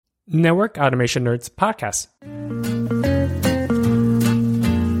Network Automation Nerds podcast.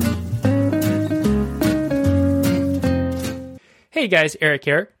 Hey guys, Eric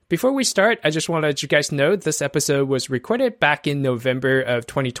here. Before we start, I just want to let you guys know this episode was recorded back in November of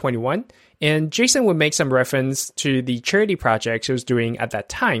 2021, and Jason will make some reference to the charity projects he was doing at that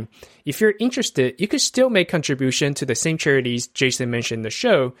time. If you're interested, you could still make contribution to the same charities Jason mentioned in the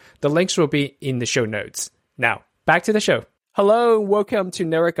show. The links will be in the show notes. Now, back to the show. Hello, and welcome to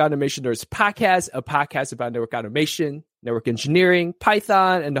Network Automation Nerds podcast, a podcast about network automation, network engineering,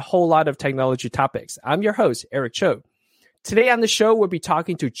 Python, and a whole lot of technology topics. I'm your host, Eric Cho. Today on the show, we'll be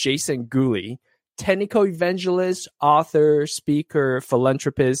talking to Jason Gulley, technical evangelist, author, speaker,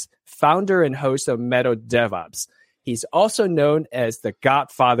 philanthropist, founder, and host of Meadow DevOps. He's also known as the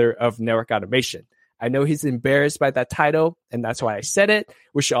godfather of network automation. I know he's embarrassed by that title, and that's why I said it.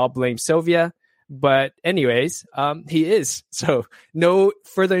 We should all blame Sylvia. But anyways, he is. So no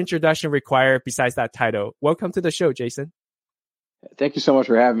further introduction required besides that title. Welcome to the show, Jason. Thank you so much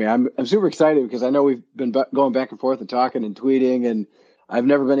for having me. I'm super excited because I know we've been going back and forth and talking and tweeting, and I've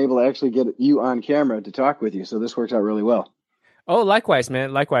never been able to actually get you on camera to talk with you. So this works out really well. Oh, likewise,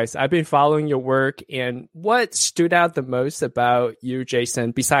 man. Likewise. I've been following your work, and what stood out the most about you,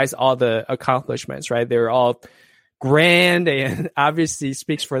 Jason, besides all the accomplishments, right? They're all grand and obviously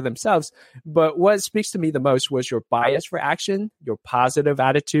speaks for themselves. But what speaks to me the most was your bias for action, your positive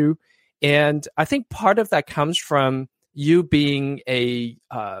attitude. And I think part of that comes from you being an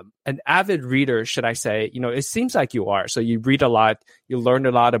avid reader, should I say. You know, it seems like you are. So you read a lot, you learn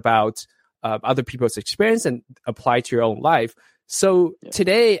a lot about other people's experience and apply to your own life. So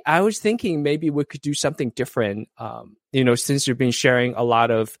today I was thinking maybe we could do something different. Since you've been sharing a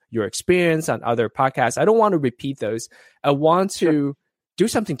lot of your experience on other podcasts, I don't want to repeat those. I want to do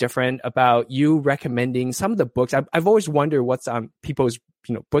something different about you recommending some of the books. I've always wondered what's on people's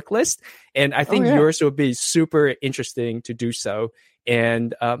book list, and I think yours would be super interesting to do so.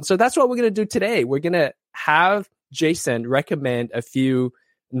 And so that's what we're going to do today. We're going to have Jason recommend a few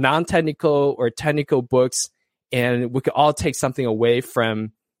non-technical or technical books, and we could all take something away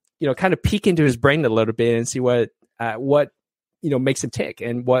from, kind of peek into his brain a little bit and see what makes him tick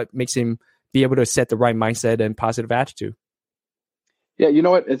and what makes him be able to set the right mindset and positive attitude. Yeah, you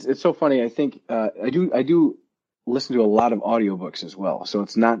know what? It's so funny. I think I do listen to a lot of audiobooks as well. So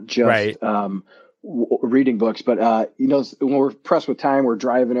it's not just reading books, but when we're pressed with time, we're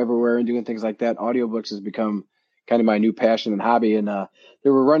driving everywhere and doing things like that. Audiobooks has become kind of my new passion and hobby. And they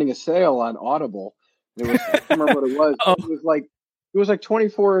were running a sale on Audible. I can't remember what it was. It was like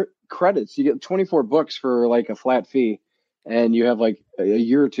 24 credits. You get 24 books for like a flat fee, and you have like a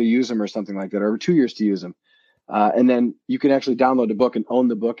year to use them or something like that, or 2 years to use them. And then you can actually download the book and own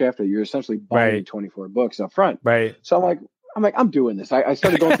the book after. You're essentially buying 24 books up front. Right. So I'm doing this. I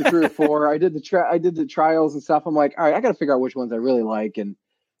started going through 3 or 4. I did the trials and stuff. I'm like, all right, I got to figure out which ones I really like and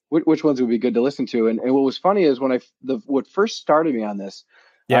which ones would be good to listen to. And what was funny is what first started me on this,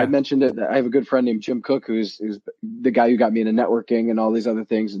 I mentioned it. I have a good friend named Jim Cook, who's the guy who got me into networking and all these other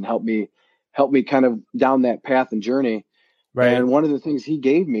things and helped me kind of down that path and journey. Right. And one of the things he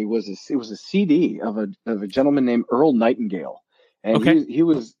gave me was a CD of a gentleman named Earl Nightingale, and he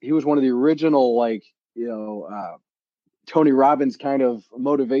was one of the original Tony Robbins kind of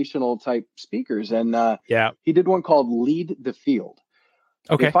motivational type speakers, and he did one called Lead the Field.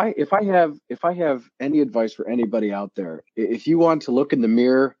 Okay. If I have any advice for anybody out there, if you want to look in the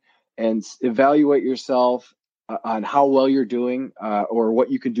mirror and evaluate yourself on how well you're doing, or what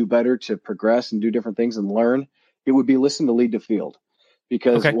you can do better to progress and do different things and learn, it would be listen to Lead the Field.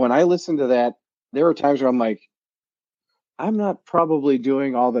 Because when I listen to that, there are times where I'm like, I'm not probably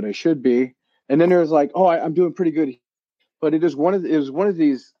doing all that I should be. And then there's like, I'm doing pretty good. But it was one of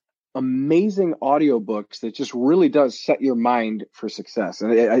these amazing audiobooks that just really does set your mind for success.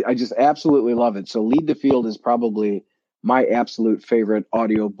 And I just absolutely love it. So Lead the Field is probably my absolute favorite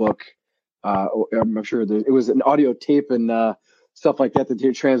audiobook. I'm sure it was an audio tape and stuff like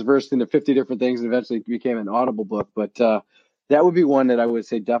that transversed into 50 different things and eventually became an Audible book. But that would be one that I would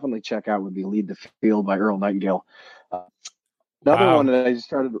say definitely check out, would be Lead the Field by Earl Nightingale. Another one that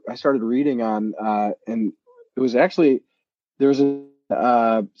I started reading on, and it was actually, there's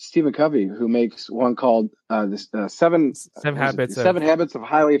a Stephen Covey who makes one called Seven Habits of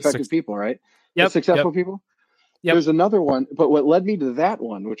Highly Effective People, right? Yep. Successful people. Yep. There's another one, but what led me to that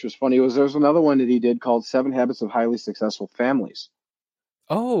one, which was funny, was there's another one that he did called 7 Habits of Highly Successful Families.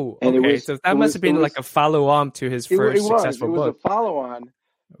 Oh, okay. So that must have been like a follow-on to his first successful book. It was a follow-on.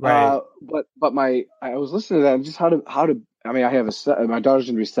 Right. But I was listening to that and just how to. I mean, I have my daughter's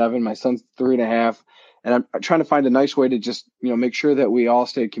going to be 7, my son's 3.5, And I'm trying to find a nice way to just, make sure that we all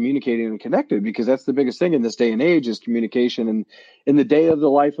stay communicating and connected, because that's the biggest thing in this day and age is communication. And in the day of the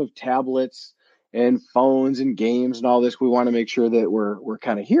life of tablets and phones and games and all this, we want to make sure that we're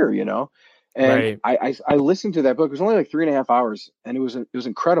kind of here, And right. I listened to that book. It was only like 3.5 hours, and it was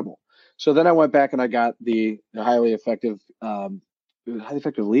incredible. So then I went back and I got the highly effective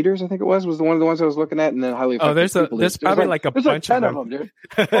leaders, I think it was one of the ones I was looking at, and then highly effective people. There's probably like a bunch 10 of them, dude.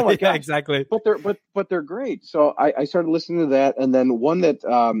 Oh my god, exactly. But they're great. So I started listening to that, and then one that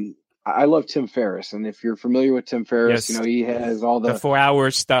I love, Tim Ferriss. And if you're familiar with Tim Ferriss, yes. He has all the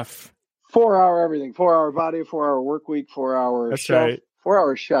 4-hour stuff, 4-hour everything, 4-hour body, 4-hour work week, 4-hour That's chef. Right.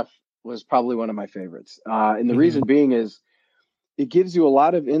 4-hour chef was probably one of my favorites, and the reason being is it gives you a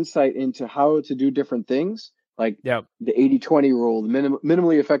lot of insight into how to do different things. Like the 80-20 rule, the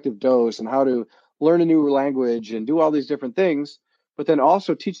minimally effective dose, and how to learn a new language and do all these different things, but then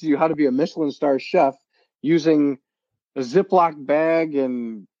also teaches you how to be a Michelin star chef using a Ziploc bag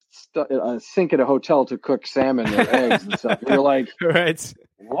and a sink at a hotel to cook salmon and eggs and stuff. And you're like, right.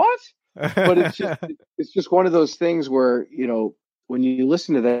 What? But it's just one of those things where, when you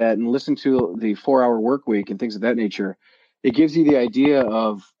listen to that and listen to the 4-hour work week and things of that nature, it gives you the idea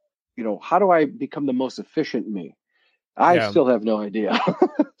of, how do I become the most efficient me? I still have no idea,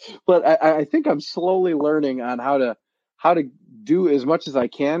 but I think I'm slowly learning on how to do as much as I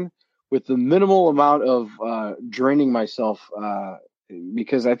can with the minimal amount of draining myself,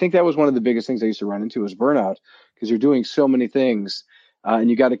 because I think that was one of the biggest things I used to run into was burnout, because you're doing so many things, and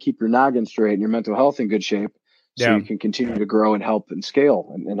you got to keep your noggin straight and your mental health in good shape so you can continue to grow and help and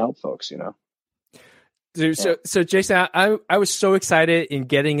scale and help folks, Dude, so Jason, I was so excited in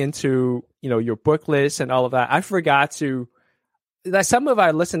getting into, your book list and all of that. I forgot that some of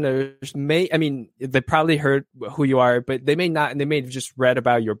our listeners they probably heard who you are, but they may not, and they may have just read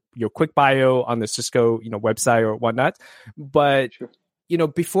about your quick bio on the Cisco, website or whatnot. But, sure.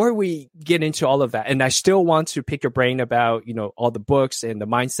 Before we get into all of that, and I still want to pick your brain about, all the books and the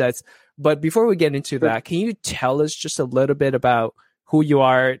mindsets. But before we get into that, can you tell us just a little bit about who you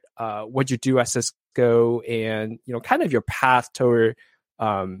are, what you do at Cisco, and kind of your path toward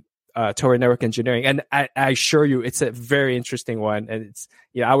network engineering? And I assure you, it's a very interesting one. And it's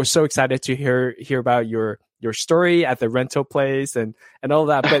I was so excited to hear about your story at the rental place and all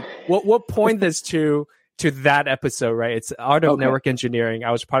that. But what point this to that episode, right? It's Art of Network Engineering.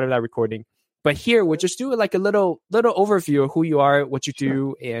 I was part of that recording. But here we'll just do like a little overview of who you are, what you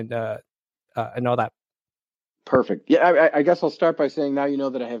do, and all that. Perfect. Yeah, I guess I'll start by saying now you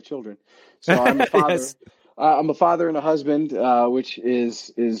know that I have children. So I'm a father. Yes. I'm a father and a husband, which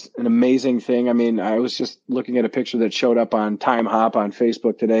is an amazing thing. I mean, I was just looking at a picture that showed up on Time Hop on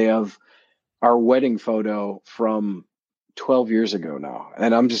Facebook today of our wedding photo from 12 years ago now.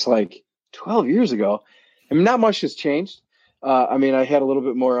 And I'm just like, 12 years ago? I mean, not much has changed. I mean, I had a little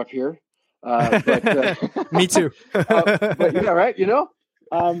bit more up here. But Me too. But yeah, right. And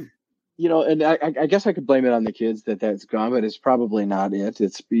I guess I could blame it on the kids that's gone, but it's probably not it.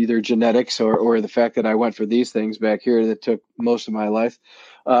 It's either genetics or the fact that I went for these things back here that took most of my life.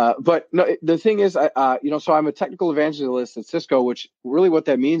 But no, the thing is, so I'm a technical evangelist at Cisco, which really what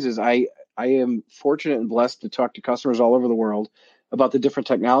that means is I am fortunate and blessed to talk to customers all over the world about the different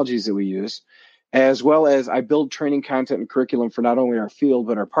technologies that we use, as well as I build training content and curriculum for not only our field,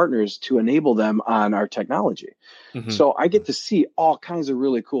 but our partners to enable them on our technology. Mm-hmm. So I get to see all kinds of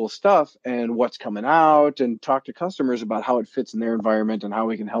really cool stuff and what's coming out and talk to customers about how it fits in their environment and how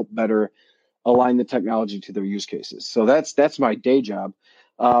we can help better align the technology to their use cases. So that's my day job.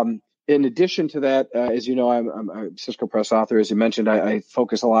 In addition to that, as you know, I'm a Cisco Press author. As you mentioned, I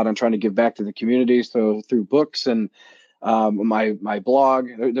focus a lot on trying to give back to the community. So through books and my blog,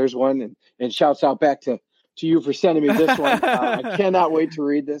 there's one, and shouts out back to you for sending me this one. I cannot wait to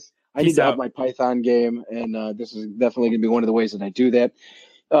read this. I need to up my Python game, and this is definitely going to be one of the ways that I do that.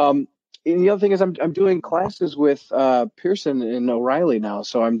 And the other thing is I'm doing classes with Pearson and O'Reilly now.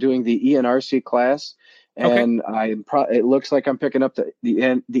 So I'm doing the ENRC class, and it looks like I'm picking up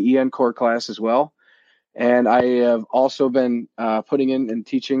the EN Core class as well. And I have also been putting in and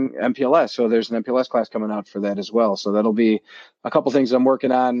teaching MPLS. So there's an MPLS class coming out for that as well. So that'll be a couple things I'm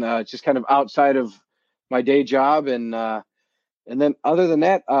working on just kind of outside of my day job. And then other than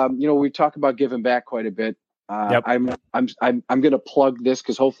that, we talk about giving back quite a bit. Yep. I'm going to plug this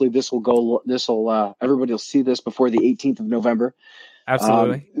because hopefully everybody will see this before the 18th of November.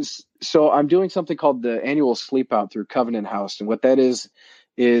 Absolutely. So I'm doing something called the annual Sleep Out through Covenant House. And what that is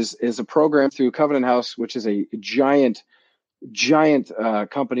a program through Covenant House, which is a giant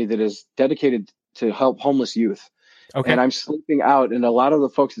company that is dedicated to help homeless youth. Okay. And I'm sleeping out. And a lot of the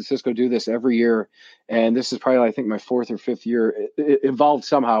folks at Cisco do this every year. And this is probably, I think, my 4th or 5th year involved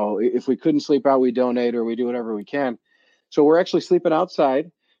somehow. If we couldn't sleep out, we donate or we do whatever we can. So we're actually sleeping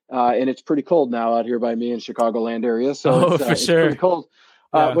outside. And it's pretty cold now out here by me in Chicagoland area. So for it's sure. pretty cold.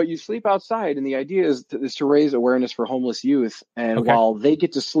 But you sleep outside. And the idea is to raise awareness for homeless youth. And while they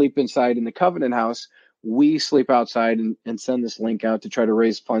get to sleep inside in the Covenant House, we sleep outside and send this link out to try to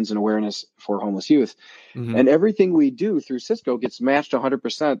raise funds and awareness for homeless youth. Mm-hmm. And everything we do through Cisco gets matched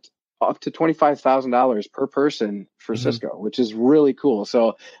 100%, up to $25,000 per person for Cisco, which is really cool.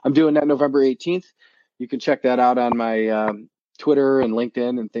 So I'm doing that November 18th. You can check that out on my Twitter and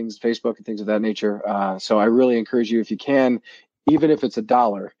LinkedIn and things, Facebook and things of that nature. So I really encourage you, if you can, even if it's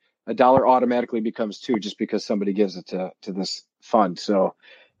 $1 automatically becomes $2 just because somebody gives it to this fund. So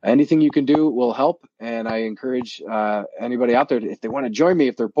anything you can do will help. And I encourage anybody out there, if they want to join me,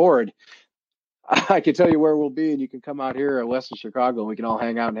 if they're bored, I can tell you where we'll be, and you can come out here west of Chicago. We can all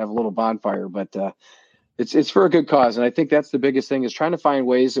hang out and have a little bonfire. But it's for a good cause. And I think that's the biggest thing, is trying to find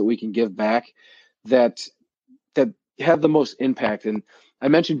ways that we can give back that have the most impact. And I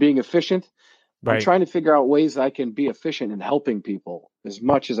mentioned being efficient. Right. I'm trying to figure out ways I can be efficient in helping people as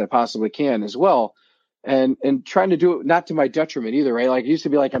much as I possibly can as well. And trying to do it not to my detriment either, right? Like, it used to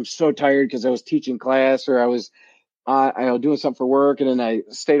be like, I'm so tired because I was teaching class, or I was doing something for work, and then I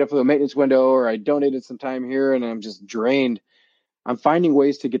stayed up for the maintenance window, or I donated some time here and I'm just drained. I'm finding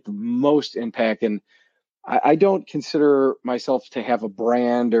ways to get the most impact. And I don't consider myself to have a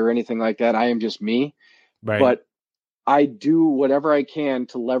brand or anything like that. I am just me. Right. But I do whatever I can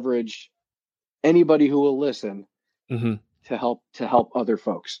to leverage anybody who will listen to help other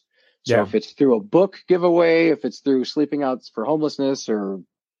folks. So if it's through a book giveaway, if it's through sleeping out for homelessness, or,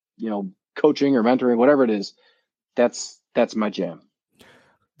 coaching or mentoring, whatever it is, that's my jam.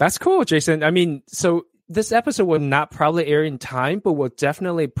 That's cool, Jason. I mean, so this episode will not probably air in time, but we'll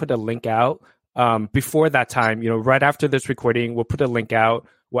definitely put a link out before that time. Right after this recording, we'll put a link out.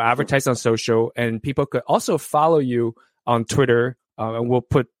 We'll advertise on social, and people could also follow you on Twitter. And we'll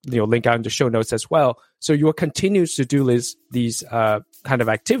put link out in the show notes as well. So you will continue to do these kind of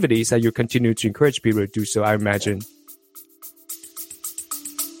activities that you continue to encourage people to do so, I imagine.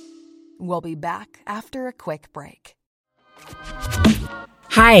 We'll be back after a quick break.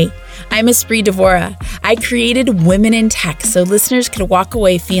 Hi, I'm Espree Devora. I created Women in Tech so listeners could walk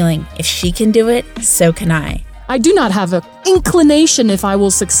away feeling, if she can do it, so can I. I do not have an inclination if I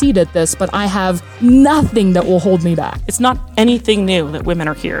will succeed at this, but I have nothing that will hold me back. It's not anything new that women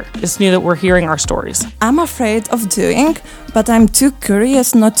are here. It's new that we're hearing our stories. I'm afraid of doing, but I'm too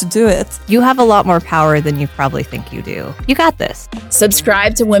curious not to do it. You have a lot more power than you probably think you do. You got this.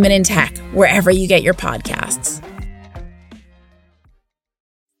 Subscribe to Women in Tech wherever you get your podcasts.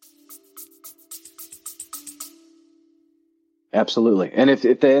 Absolutely. And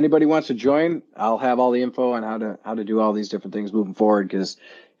if anybody wants to join, I'll have all the info on how to do all these different things moving forward, because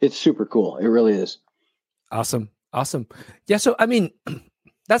it's super cool. It really is. Awesome. Yeah. So, I mean,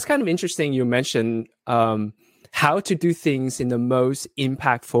 that's kind of interesting. You mentioned how to do things in the most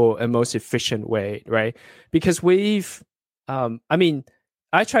impactful and most efficient way, right? Because I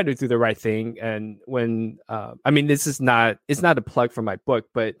try to do the right thing. And when, this is it's not a plug for my book,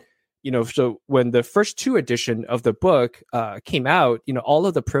 but so when the first 2 edition of the book came out, all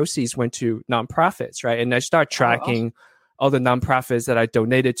of the proceeds went to nonprofits, right? And I start tracking all the nonprofits that I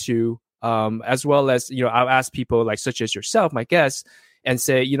donated to, as well as, I'll ask people like such as yourself, my guests, and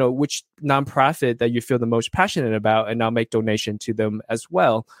say, which nonprofit that you feel the most passionate about, and I'll make donation to them as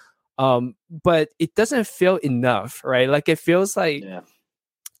well. But it doesn't feel enough, right? Like, it feels like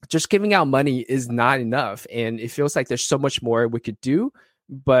just giving out money is not enough. And it feels like there's so much more we could do,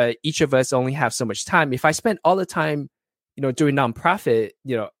 but each of us only have so much time. If I spend all the time, doing nonprofit,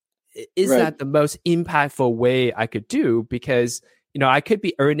 is that the most impactful way I could do? Because, I could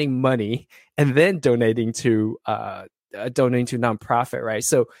be earning money and then donating to nonprofit, right?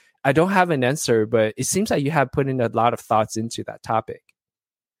 So I don't have an answer, but it seems like you have put in a lot of thoughts into that topic.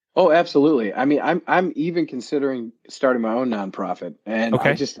 Oh, absolutely. I mean, I'm even considering starting my own nonprofit, and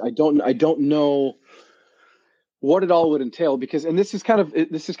I don't know what it all would entail, because, and this is kind of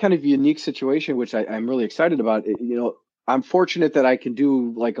a unique situation, which I'm really excited about. I'm fortunate that I can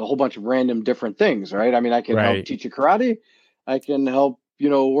do like a whole bunch of random different things, right? I mean, I can help teach you karate. I can help,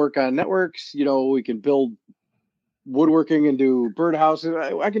 work on networks. We can build woodworking and do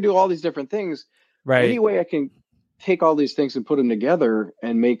birdhouses. I can do all these different things. Right. Any way I can take all these things and put them together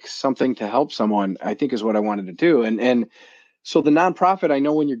and make something to help someone, I think is what I wanted to do. And so the nonprofit, I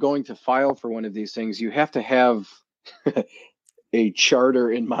know when you're going to file for one of these things, you have to have a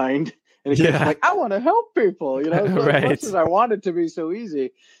charter in mind And the kid's like, I want to help people, So right. As much as I want it to be so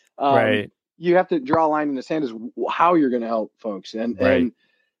easy, right. you have to draw a line in the sand is how you're going to help folks. And, right.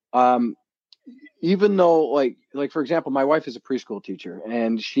 and even though like for example, my wife is a preschool teacher,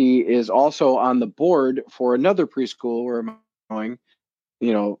 and she is also on the board for another preschool where I'm going,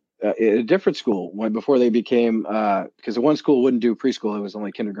 a different school before they became, because the one school wouldn't do preschool. It was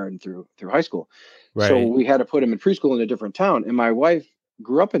only kindergarten through high school. Right. So we had to put him in preschool in a different town. And my wife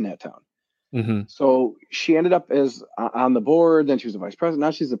grew up in that town. Mm-hmm. So she ended up as on the board. Then she was the vice president.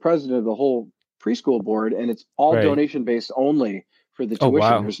 Now she's the president of the whole preschool board, and it's all right. donation based only for the tuition.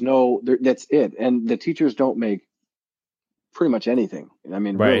 Wow. There's that's it. And the teachers don't make pretty much anything. I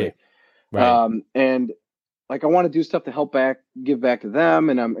mean, right. really. Right. And like I want to do stuff to help give back to them,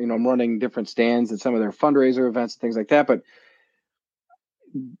 and I'm running different stands at some of their fundraiser events and things like that. But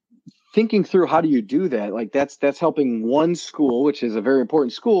thinking through how do you do that, like that's helping one school, which is a very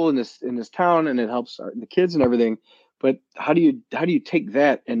important school in this town, and it helps the kids and everything. But how do you take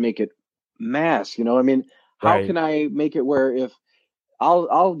that and make it mass? I mean, how right. can I make it where if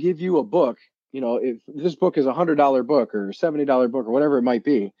I'll give you a book, if this book is $100 book or $70 book or whatever it might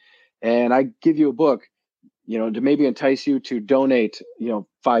be, and I give you a book, to maybe entice you to donate, $5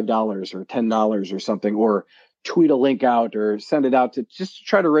 or $10 or something, or tweet a link out or send it out to just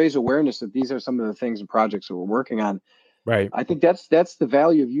try to raise awareness that these are some of the things and projects that we're working on. Right. I think that's the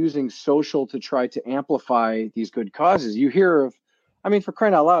value of using social to try to amplify these good causes. You hear of, I mean, for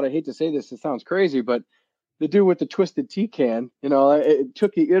crying out loud, I hate to say this, it sounds crazy, but the dude with the twisted tea can, it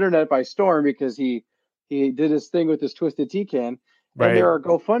took the internet by storm because he did his thing with this twisted tea can. Right. And there are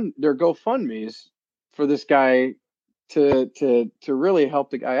GoFundMe's for this guy to really help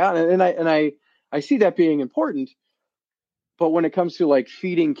the guy out. And I see that being important. But when it comes to like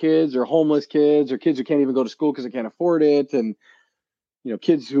feeding kids or homeless kids or kids who can't even go to school because they can't afford it, and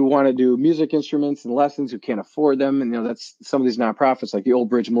kids who want to do music instruments and lessons who can't afford them, and that's some of these nonprofits like the Old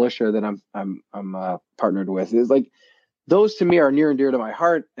Bridge Militia that I'm partnered with. Is like those to me are near and dear to my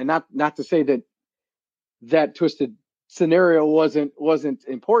heart. And not to say that twisted scenario wasn't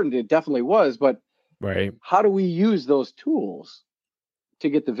important. It definitely was. But right. How do we use those tools to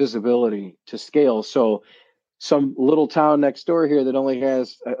get the visibility to scale? So some little town next door here that only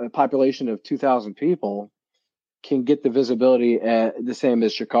has a population of 2,000 people can get the visibility the same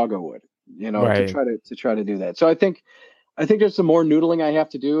as Chicago would, right. to try to do that. So I think there's some more noodling I have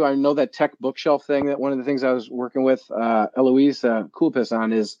to do. I know that tech bookshelf thing, that one of the things I was working with Eloise Kulpis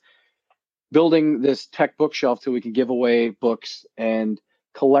on is building this tech bookshelf so we can give away books and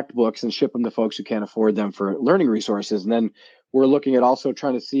collect books and ship them to folks who can't afford them for learning resources. And then we're looking at also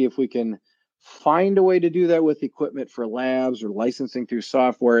trying to see if we can find a way to do that with equipment for labs or licensing through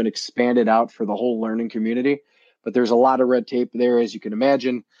software and expand it out for the whole learning community. But there's a lot of red tape there, as you can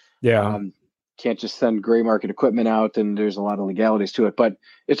imagine. Yeah. Can't just send gray market equipment out, and there's a lot of legalities to it, but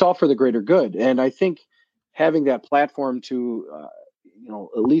it's all for the greater good. And I think having that platform to,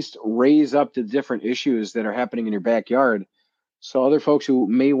 at least raise up the different issues that are happening in your backyard, so other folks who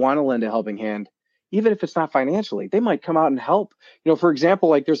may want to lend a helping hand, even if it's not financially, they might come out and help. For example,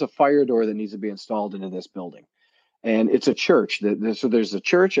 like there's a fire door that needs to be installed into this building, and it's a church. So there's a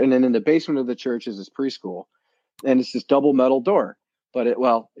church, and then in the basement of the church is this preschool, and it's this double metal door. But it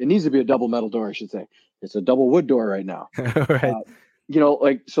needs to be a double metal door, I should say. It's a double wood door right now. Right.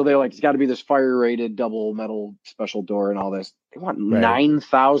 So they're like, it's got to be this fire rated double metal special door and all this. They want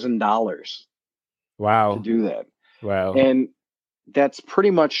 $9,000. Wow. To do that. Wow. And that's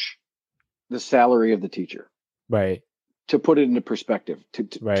pretty much the salary of the teacher. Right. To put it into perspective, to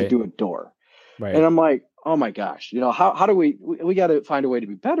do a door. Right. And I'm like, oh my gosh, how do we got to find a way to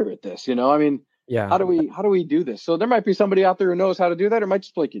be better at this? I mean, yeah. How do we do this? So there might be somebody out there who knows how to do that, or might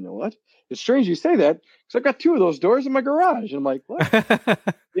just be like, what? It's strange you say that, because I've got 2 of those doors in my garage. And I'm like, what?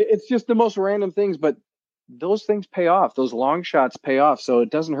 It's just the most random things, but those things pay off. Those long shots pay off. So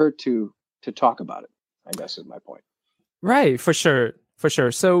it doesn't hurt to talk about it, I guess is my point. Right. For sure.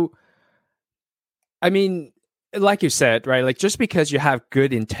 So, I mean, like you said, right? Like just because you have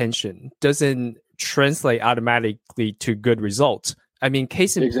good intention doesn't translate automatically to good results. I mean,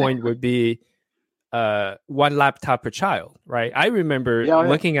 case in point would be one laptop per child, right? I remember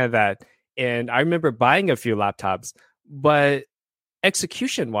looking at that, and I remember buying a few laptops, but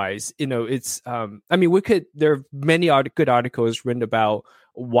execution wise, it's, I mean, there are many good articles written about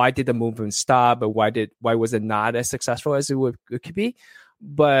why did the movement stop, or why was it not as successful as it could be.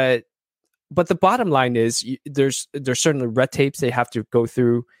 But the bottom line is there's certainly red tapes they have to go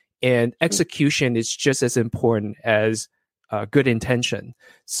through, and execution is just as important as good intention.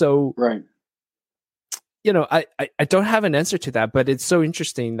 So, right. I don't have an answer to that, but it's so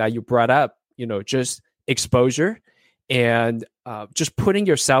interesting that you brought up, just exposure and just putting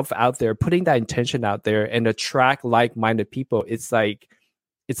yourself out there, putting that intention out there and attract like-minded people. It's like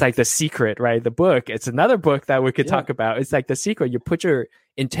The Secret, right? The book. It's another book that we could talk about. It's like The Secret. You put your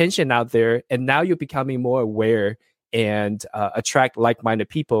intention out there and now you're becoming more aware and attract like-minded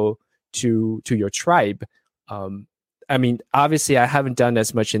people to your tribe. I mean, obviously I haven't done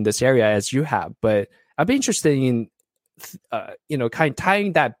as much in this area as you have, but I'd be interested in, kind of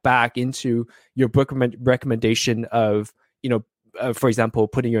tying that back into your book recommendation of, for example,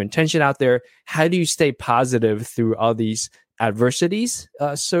 putting your intention out there. How do you stay positive through all these adversities,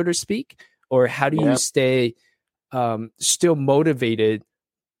 so to speak? Or how do you stay still motivated,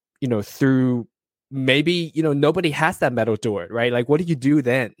 through maybe, nobody has that metal door, right? Like, what do you do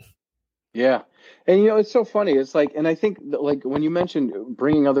then? Yeah. And, it's so funny. It's like, and I think that, like, when you mentioned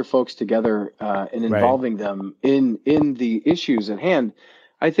bringing other folks together and involving them in the issues at hand,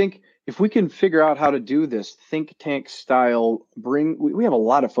 I think if we can figure out how to do this think tank style, we have a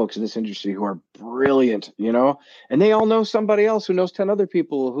lot of folks in this industry who are brilliant, and they all know somebody else who knows 10 other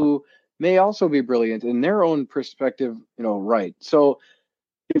people who may also be brilliant in their own perspective, right. So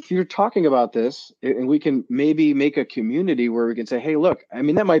if you're talking about this and we can maybe make a community where we can say, hey, look, I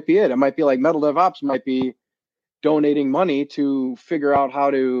mean, that might be it. It might be like Metal DevOps might be donating money to figure out how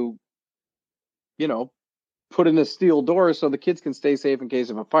to, put in a steel door so the kids can stay safe in case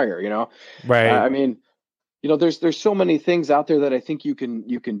of a fire, Right. I mean, there's so many things out there that I think you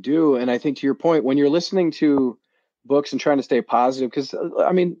can do. And I think to your point, when you're listening to books and trying to stay positive, because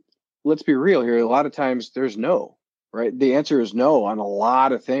I mean, let's be real here. A lot of times there's no. Right. The answer is no on a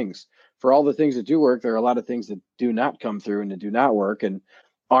lot of things. For all the things that do work, there are a lot of things that do not come through and that do not work and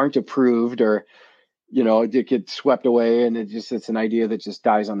aren't approved or, it gets swept away and it's an idea that just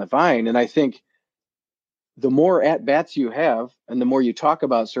dies on the vine. And I think the more at-bats you have and the more you talk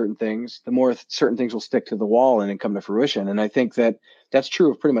about certain things, the more certain things will stick to the wall and then come to fruition. And I think that that's true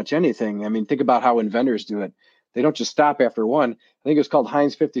of pretty much anything. I mean, think about how inventors do it. They don't just stop after one. I think it was called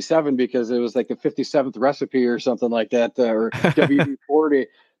Heinz 57 because it was like the 57th recipe or something like that, or WD-40.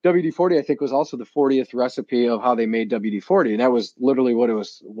 WD-40, I think, was also the 40th recipe of how they made WD-40. And that was literally what it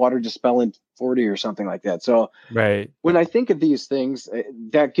was, water dispellant 40 or something like that. So when I think of these things,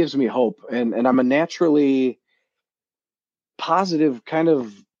 that gives me hope. And I'm a naturally positive kind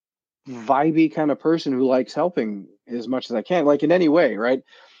of vibey kind of person who likes helping as much as I can, like in any way, right?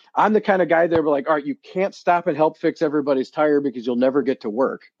 I'm the kind of guy there, but like, all right, you can't stop and help fix everybody's tire because you'll never get to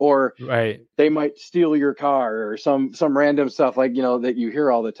work, or they might steal your car or some random stuff like, that you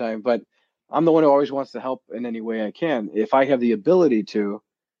hear all the time. But I'm the one who always wants to help in any way I can. If I have the ability to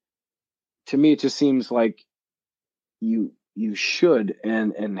me, it just seems like you should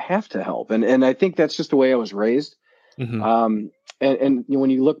and have to help. And I think that's just the way I was raised. Mm-hmm. And when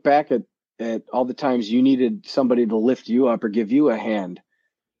you look back at all the times you needed somebody to lift you up or give you a hand,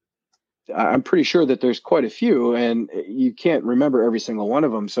 I'm pretty sure that there's quite a few, and you can't remember every single one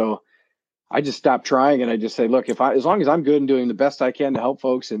of them. So I just stopped trying, and I just say, look, as long as I'm good and doing the best I can to help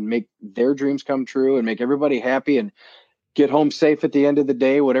folks and make their dreams come true and make everybody happy and get home safe at the end of the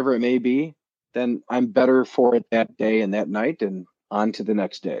day, whatever it may be, then I'm better for it that day and that night and on to the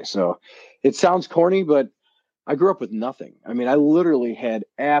next day. So it sounds corny, but I grew up with nothing. I mean, I literally had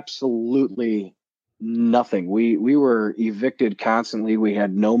absolutely nothing. We were evicted constantly. We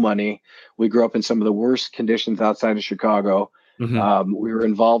had no money. We grew up in some of the worst conditions outside of Chicago. Mm-hmm. We were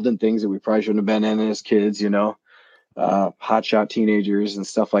involved in things that we probably shouldn't have been in as kids, hotshot teenagers and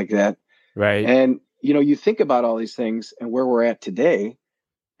stuff like that. Right. And, you think about all these things and where we're at today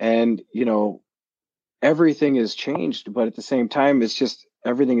and, everything has changed, but at the same time, it's just,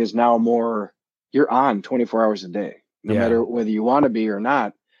 everything is now more, you're on 24 hours a day, no matter whether you want to be or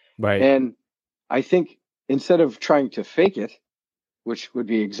not. Right. And I think instead of trying to fake it, which would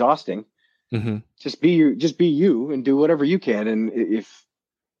be exhausting, mm-hmm. just be you and do whatever you can. And if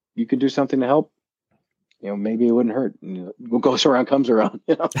you can do something to help, maybe it wouldn't hurt. What goes around comes around.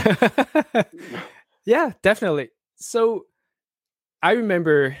 Yeah, definitely. So I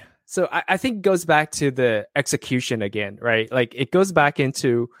remember, I think it goes back to the execution again, right? Like it goes back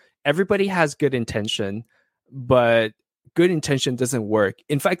into everybody has good intention, but good intention doesn't work.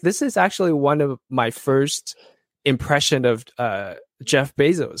 In fact, this is actually one of my first impression of Jeff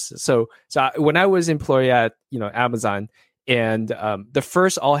Bezos. So when I was employed at Amazon, and the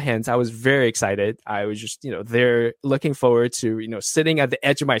first all hands, I was very excited. I was just there looking forward to sitting at the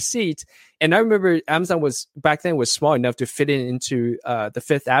edge of my seat. And I remember Amazon was back then was small enough to fit into the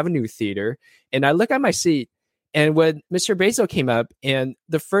Fifth Avenue Theater. And I look at my seat, and when Mr. Bezos came up, and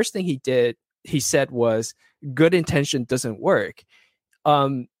the first thing he did he said was good intention doesn't work.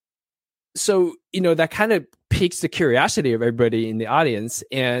 So, that kind of piques the curiosity of everybody in the audience.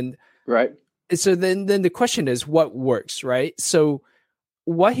 And right. So then the question is, what works, right? So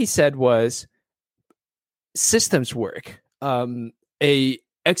what he said was systems work. A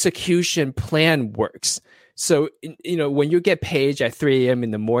execution plan works. So, when you get paged at 3 a.m.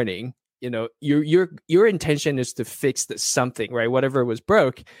 in the morning, your intention is to fix something, right? Whatever was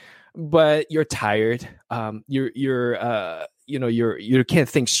broke, but you're tired. You can't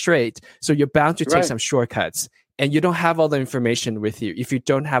think straight. So you're bound to take some shortcuts, and you don't have all the information with you if you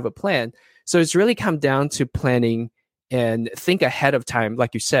don't have a plan. So it's really come down to planning and think ahead of time,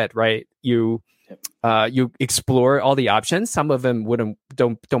 like you said, right? You explore all the options. Some of them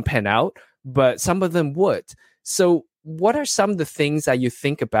don't pan out, but some of them would. So what are some of the things that you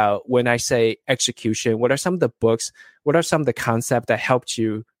think about when I say execution? What are some of the books? What are some of the concepts that helped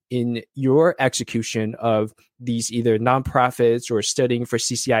you in your execution of these either nonprofits or studying for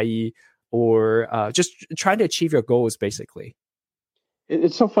CCIE or just trying to achieve your goals, basically?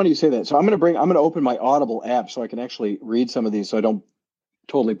 It's so funny you say that. So I'm going to open my Audible app so I can actually read some of these, so I don't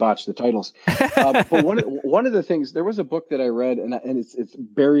totally botch the titles. But one of the things, there was a book that I read, and it's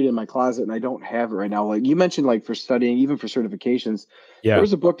buried in my closet, and I don't have it right now. Like you mentioned, like for studying, even for certifications, there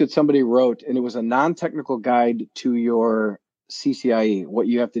was a book that somebody wrote, and it was a non-technical guide to your CCIE. What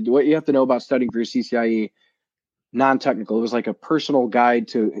you have to know about studying for your CCIE, non-technical. It was like a personal guide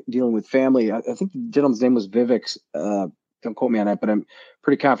to dealing with family. I think the gentleman's name was Vivek. Don't quote me on that, but I'm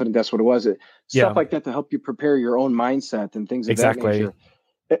pretty confident that's what it was. Stuff like that to help you prepare your own mindset and things of that nature.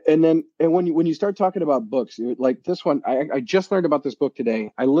 And when you start talking about books, like this one, I just learned about this book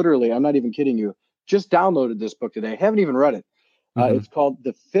today. I'm not even kidding you, just downloaded this book today. Haven't even read it. It's called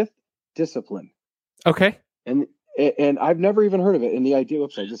The Fifth Discipline. Okay. And I've never even heard of it. And the idea, I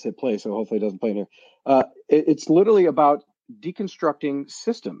just hit play, so hopefully it doesn't play in here. It's literally about deconstructing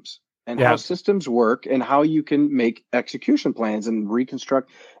systems and how systems work and how you can make execution plans and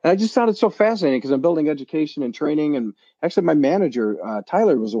reconstruct. And I just found it so fascinating because I'm building education and training. And actually my manager,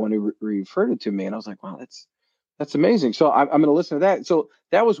 Tyler, was the one who referred it to me. And I was like, wow, that's amazing. So I'm going to listen to that. So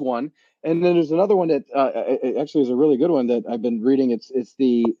that was one. And then there's another one that actually is a really good one that I've been reading. It's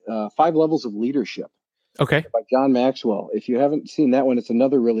the 5 Levels of Leadership. Okay. By John Maxwell. If you haven't seen that one, it's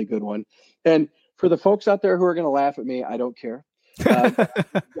another really good one. And for the folks out there who are going to laugh at me, I don't care. I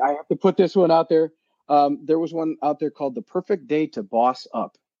have to put this one out there. There was one out there called The Perfect Day to Boss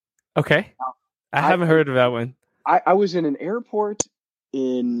Up. Okay. I haven't heard of that one. I was in an airport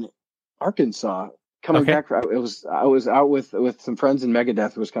in Arkansas coming back. I was out with some friends in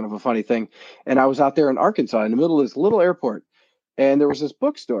Megadeth. It was kind of a funny thing. And I was out there in Arkansas in the middle of this little airport. And there was this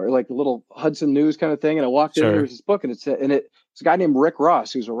bookstore, like a little Hudson News kind of thing. And I walked in, there was this book, and it's a guy named Rick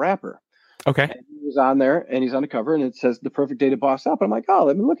Ross, who's a rapper. Okay. And he was on there, and he's on the cover, and it says The Perfect Day to Boss Up. And I'm like, oh,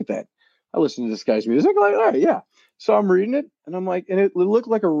 let me look at that. I listened to this guy's music. I'm like, all right, yeah. So I'm reading it, and I'm like, and it looked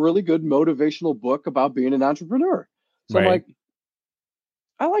like a really good motivational book about being an entrepreneur. So I'm like,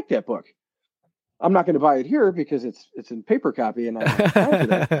 I like that book. I'm not going to buy it here because it's in paper copy, and I don't have time for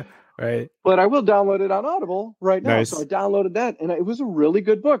that. Right. But I will download it on Audible right now. Nice. So I downloaded that, and it was a really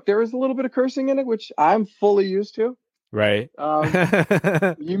good book. There is a little bit of cursing in it, which I'm fully used to. Right.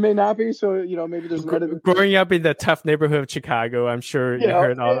 You may not be, so maybe there's growing up in the tough neighborhood of Chicago. I'm sure you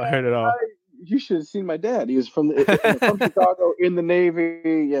heard it all. You should have seen my dad. He was from Chicago in the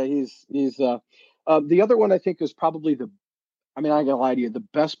Navy. Yeah, he's the other one I think is probably I'm not gonna lie to you, the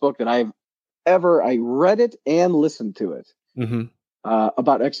best book that I read it and listened to it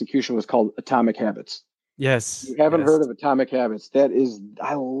about execution was called Atomic Habits. Yes. You haven't heard of Atomic Habits?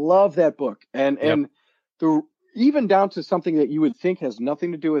 I love that book, and even down to something that you would think has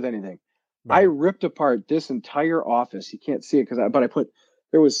nothing to do with anything. Right. I ripped apart this entire office. You can't see it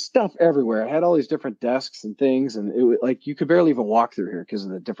there was stuff everywhere. I had all these different desks and things, and it was like you could barely even walk through here because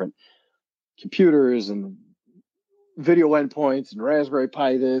of the different computers and video endpoints and Raspberry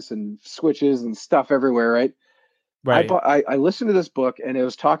Pi this and switches and stuff everywhere, right? Right. I listened to this book, and it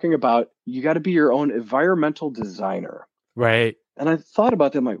was talking about you got to be your own environmental designer. Right. And I thought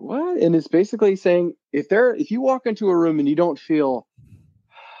about that. I'm like, what? And it's basically saying if you walk into a room and you don't feel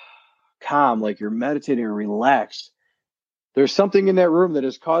calm, like you're meditating or relaxed, there's something in that room that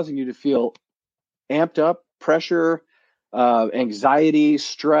is causing you to feel amped up, pressure, anxiety,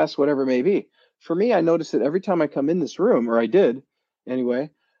 stress, whatever it may be. For me, I noticed that every time I come in this room, or I did anyway,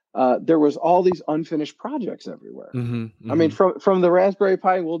 there was all these unfinished projects everywhere. I mean, from the Raspberry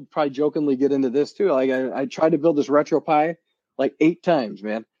Pi, we'll probably jokingly get into this too. Like I tried to build this RetroPie like 8 times,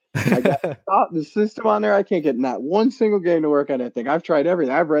 man. I got the system on there. I can't get not one single game to work on that thing. I've tried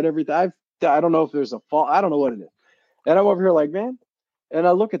everything. I've read everything. I've I don't know if there's a fault. I don't know what it is. And I'm over here like, man, and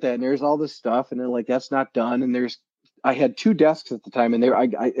I look at that and there's all this stuff and then like, that's not done. And I had 2 desks at the time and they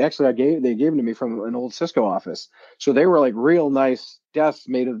gave them to me from an old Cisco office. So they were like real nice desks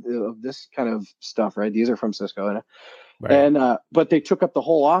made of this kind of stuff, right? These are from Cisco. And but they took up the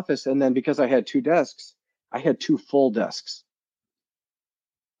whole office. And then because I had 2 desks, I had 2 full desks,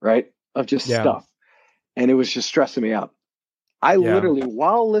 right? Of just stuff. And it was just stressing me out. I literally,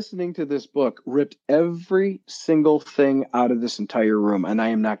 while listening to this book, ripped every single thing out of this entire room. And I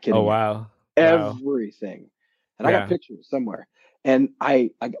am not kidding. Oh, wow. Everything. And I got pictures somewhere. And my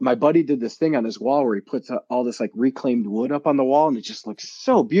buddy did this thing on his wall where he puts all this like reclaimed wood up on the wall. And it just looks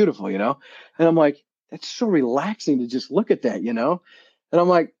so beautiful, you know? And I'm like, it's so relaxing to just look at that, you know? And I'm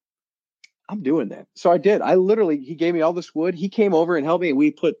like, I'm doing that. So I did. He gave me all this wood. He came over and helped me. And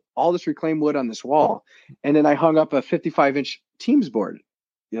we put all this reclaimed wood on this wall. And then I hung up a 55-inch Teams board,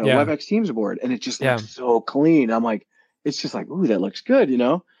 WebEx Teams board. And it just looks so clean. I'm like, it's just like, ooh, that looks good, you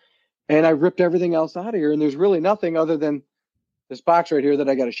know? And I ripped everything else out of here. And there's really nothing other than this box right here that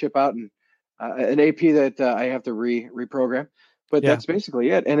I got to ship out and an AP that I have to reprogram. But that's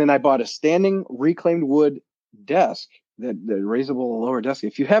basically it. And then I bought a standing reclaimed wood desk, the raisable lower desk.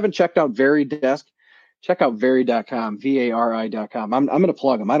 If you haven't checked out VariDesk, check out vari.com, VARI.com. I'm going to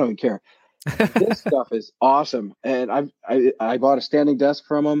plug them. I don't even care. This stuff is awesome. And I bought a standing desk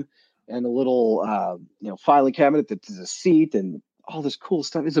from them and a little filing cabinet that is a seat and all this cool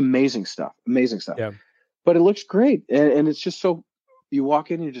stuff. It's amazing stuff. Yeah. But it looks great. And it's just so, you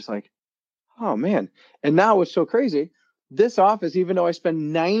walk in and you're just like, oh man. And now it's so crazy. This office, even though I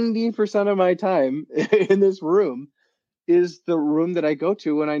spend 90% of my time in this room, is the room that I go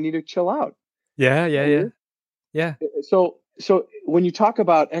to when I need to chill out. Yeah. So when you talk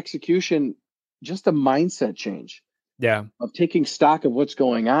about execution, just a mindset change. Yeah. Of taking stock of what's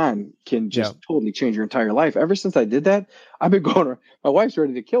going on can just totally change your entire life. Ever since I did that, I've been going. My wife's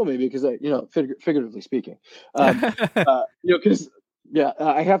ready to kill me because figuratively speaking, because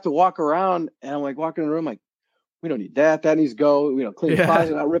I have to walk around and I'm like walking in the room like, we don't need that. That needs to go. Clean the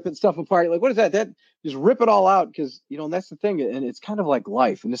closet out, ripping stuff apart. Like, what is that? That just rip it all out because and that's the thing. And it's kind of like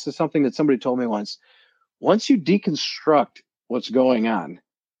life. And this is something that somebody told me once. Once you deconstruct what's going on,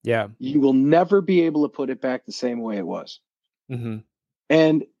 you will never be able to put it back the same way it was. Mm-hmm.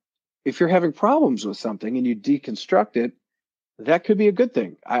 And if you're having problems with something and you deconstruct it, that could be a good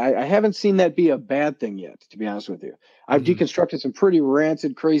thing. I haven't seen that be a bad thing yet, to be honest with you. I've deconstructed some pretty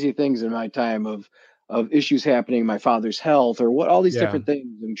rancid, crazy things in my time of issues happening, my father's health, or what, all these different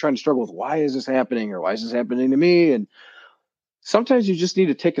things, and trying to struggle with why is this happening or why is this happening to me? And sometimes you just need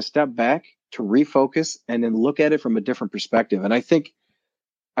to take a step back to refocus and then look at it from a different perspective. And I think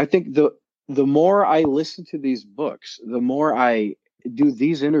the more I listen to these books, the more I do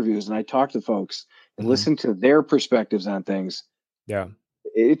these interviews and I talk to folks and listen to their perspectives on things. Yeah.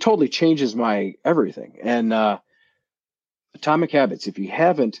 It totally changes my everything. And Atomic Habits, if you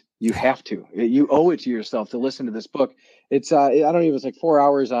haven't, you have to. You owe it to yourself to listen to this book. It's I don't know, it's like 4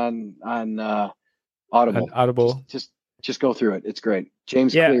 hours on Audible. Audible. Just go through it. It's great.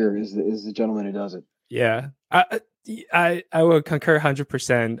 James Clear is the gentleman who does it. Yeah. I will concur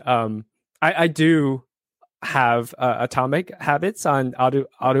 100%. I do have Atomic Habits on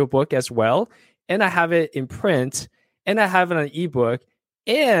audiobook as well. And I have it in print and I have it on ebook.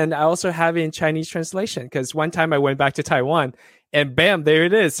 And I also have it in Chinese translation because one time I went back to Taiwan and bam, there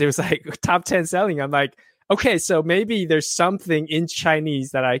it is. It was like top 10 selling. I'm like, okay, so maybe there's something in Chinese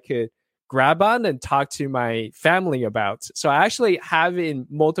that I could grab on and talk to my family about. So I actually have it in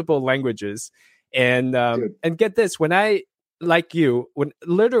multiple languages. And get this, when I, like you, when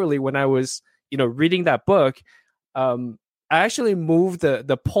I was, reading that book, I actually moved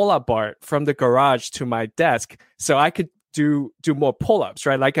the pull-up bar from the garage to my desk so I could do more pull-ups,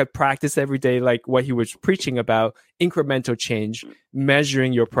 right? Like I practice every day, like what he was preaching about, incremental change,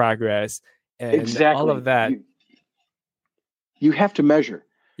 measuring your progress, and all of that. You have to measure.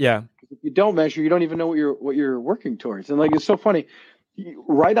 Yeah. If you don't measure, you don't even know what you're working towards. And like, it's so funny.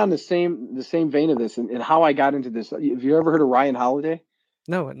 Right on the same vein of this, and how I got into this. Have you ever heard of Ryan Holiday?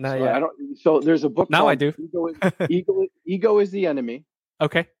 No, not yet. So there's a book. Now I do. Ego is the Enemy.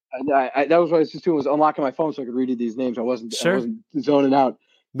 Okay. And that was what I was just doing, was unlocking my phone so I could read you these names. I wasn't zoning out.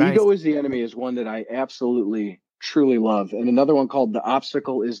 Nice. Ego is the Enemy is one that I absolutely, truly love. And another one called The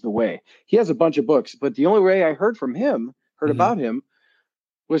Obstacle is the Way. He has a bunch of books, but the only way I heard about him,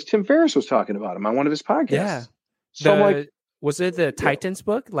 was Tim Ferriss was talking about him on one of his podcasts. Yeah. So was it the Titans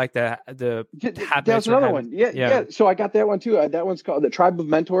book? Like the habits? That's another one. Yeah. So I got that one too. That one's called The Tribe of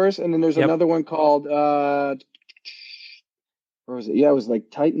Mentors. And then there's another one called or was it? Yeah, it was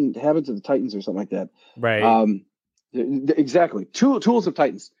like Habits of the Titans or something like that. Right. Exactly. Tools of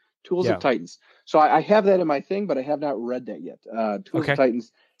Titans. Tools of Titans. So I have that in my thing, but I have not read that yet. Tools of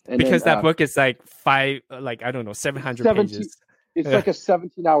Titans. And because that book is like 700 pages. It's like a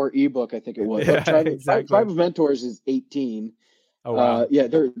 17-hour ebook, I think it was. Yeah, Tribe of Mentors is 18. Oh wow. Yeah,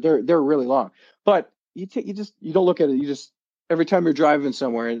 they're really long. But you don't look at it. You just, every time you're driving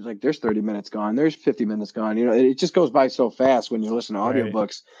somewhere, it's like there's 30 minutes gone, there's 50 minutes gone. It just goes by so fast when you listen to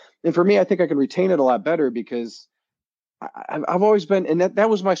audiobooks. And for me, I think I can retain it a lot better because I've always been, and that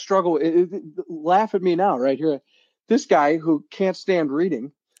was my struggle. Laugh at me now, right here. This guy who can't stand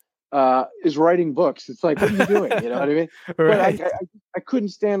reading is writing books. It's like, what are you doing? You know what I mean? Right. But I couldn't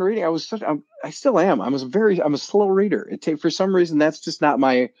stand reading. I still am. I'm a slow reader. For some reason, that's just not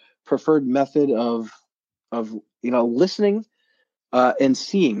my preferred method of listening and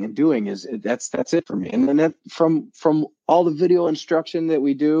seeing and doing. That's it for me. And then that from all the video instruction that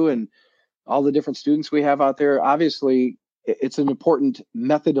we do and all the different students we have out there, obviously it's an important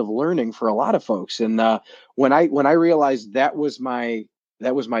method of learning for a lot of folks. And when I realized that was my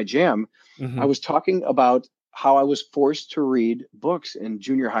jam, I was talking about how I was forced to read books in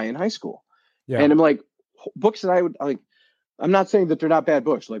junior high and high school. Yeah. And I'm like, books that I would like, I'm not saying that they're not bad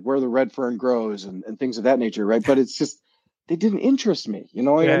books, like Where the Red Fern Grows and things of that nature, right? But it's just, they didn't interest me,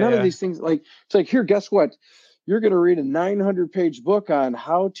 none of these things. Like, it's like, here, guess what? You're going to read a 900-page book on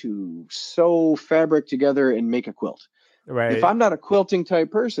how to sew fabric together and make a quilt. Right. If I'm not a quilting type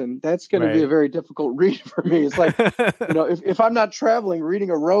person, that's going to be a very difficult read for me. It's like, if I'm not traveling,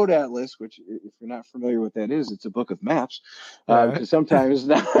 reading a road atlas, which if you're not familiar with that is, it's a book of maps. Because sometimes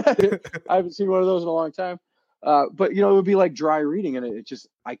I haven't seen one of those in a long time. But it would be like dry reading, and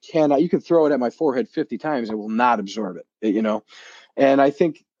I cannot. You can throw it at my forehead 50 times, it will not absorb it. And I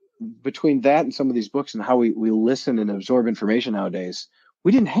think between that and some of these books and how we listen and absorb information nowadays,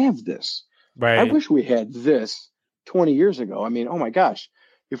 we didn't have this. Right. I wish we had this 20 years ago. I mean, oh my gosh,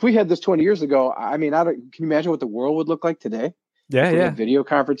 if we had this 20 years ago, I mean, can you imagine what the world would look like today? Yeah. Video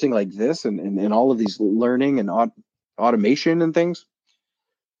conferencing like this and all of these learning and automation and things,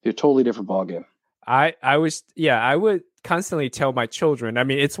 they're a totally different ballgame. I would constantly tell my children. I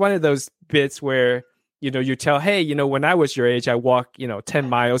mean, it's one of those bits where, you tell, hey, when I was your age, I walked, 10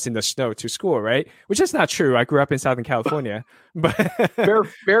 miles in the snow to school, right? Which is not true. I grew up in Southern California, but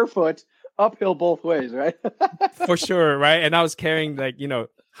barefoot. Uphill both ways, right? For sure, right? And I was carrying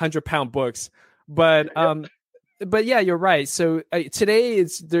 100-pound books, but yeah, you're right. So today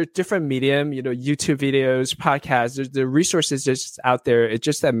there are different medium, YouTube videos, podcasts. The resources just out there. It's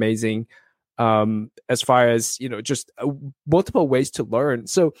just amazing, as far as just multiple ways to learn.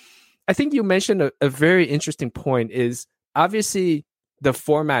 So I think you mentioned a very interesting point. Is obviously the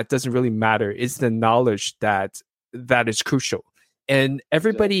format doesn't really matter. It's the knowledge that is crucial. And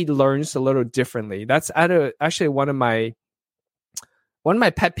everybody learns a little differently. That's actually one of my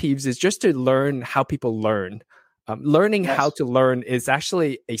pet peeves is just to learn how people learn. Learning how to learn is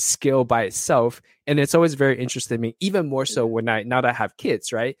actually a skill by itself, and it's always very interesting to me. Even more so now that I have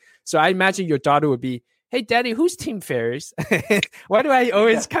kids, right? So I imagine your daughter would be, "Hey, Daddy, who's Tim Ferriss? Why do I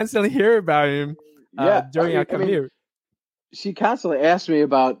always constantly hear about him during our commute?" She constantly asks me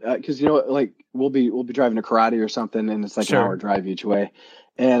about because we'll be driving to karate or something, and it's like an hour drive each way,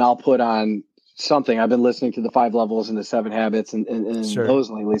 and I'll put on something. I've been listening to the 5 Levels and the 7 Habits and those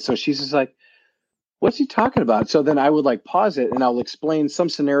lately. So she's just like, "What's he talking about?" So then I would pause it and I'll explain some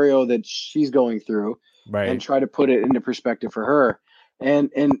scenario that she's going through, and try to put it into perspective for her.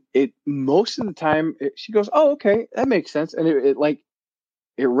 And it most of the time she goes, "Oh, okay, that makes sense," and it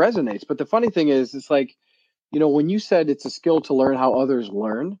resonates. But the funny thing is, it's like, when you said it's a skill to learn how others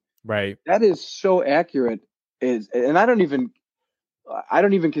learn, right? That is so accurate. And I don't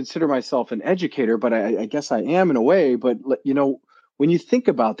even consider myself an educator, but I guess I am in a way. But when you think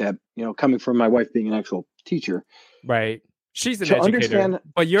about that, coming from my wife being an actual teacher, right? She's an educator,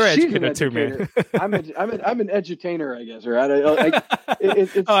 but you're an educator too, man. I'm an edutainer, I guess, right?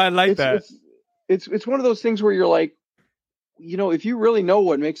 I like that. It's one of those things where you're like, if you really know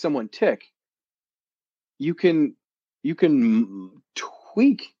what makes someone tick, you can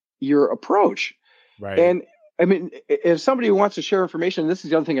tweak your approach. Right. And I mean, if somebody wants to share information, this is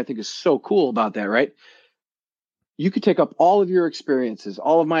the other thing I think is so cool about that, right? You could take up all of your experiences,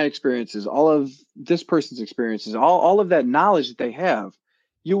 all of my experiences, all of this person's experiences, all of that knowledge that they have.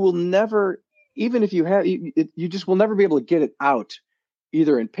 You will never, even if you have, you just will never be able to get it out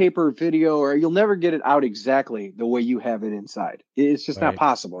either in paper, video, or you'll never get it out exactly the way you have it inside. It's just not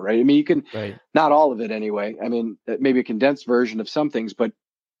possible, right? I mean, you can, not all of it anyway. I mean, maybe a condensed version of some things, but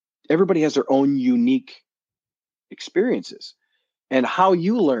everybody has their own unique experiences. and how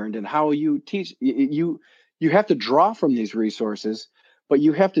you learned and how you teach. You have to draw from these resources, but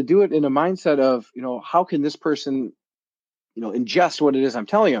you have to do it in a mindset of, how can this person, ingest what it is I'm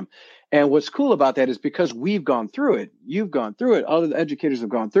telling them. And what's cool about that is because we've gone through it, you've gone through it, other educators have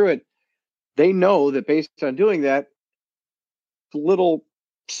gone through it. They know that based on doing that, the little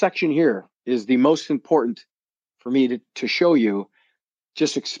section here is the most important for me to show you.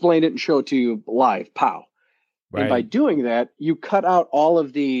 Just explain it and show it to you live, pow. Right. And by doing that, you cut out all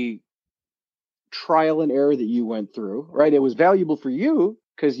of the trial and error that you went through, right? It was valuable for you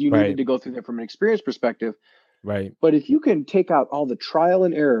because you needed to go through that from an experience perspective. Right. But if you can take out all the trial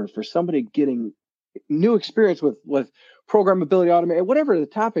and error for somebody getting new experience with programmability, automation, whatever the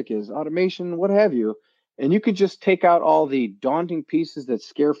topic is, automation, what have you, and you could just take out all the daunting pieces that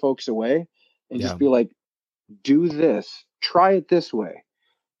scare folks away and just be like, do this, try it this way.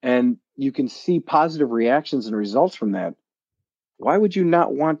 And you can see positive reactions and results from that. Why would you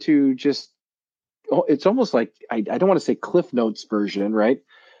not want to just, it's almost like, I don't want to say Cliff Notes version, right?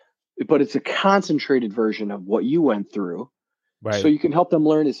 But it's a concentrated version of what you went through. Right. So you can help them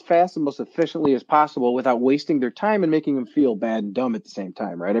learn as fast and most efficiently as possible without wasting their time and making them feel bad and dumb at the same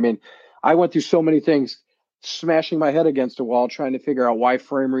time, right? I mean, I went through so many things, smashing my head against a wall, trying to figure out why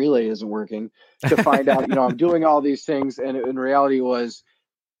frame relay isn't working, to find out, I'm doing all these things. And in reality was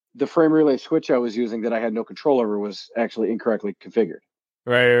the frame relay switch I was using that I had no control over was actually incorrectly configured.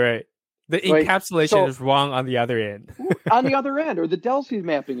 Right. The encapsulation is wrong on the other end. On the other end, or the Delphi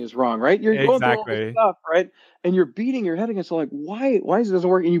mapping is wrong, right? You're going through all this stuff, right? And you're beating your head against like, why it doesn't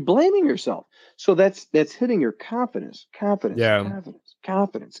work? And you're blaming yourself. So that's hitting your confidence.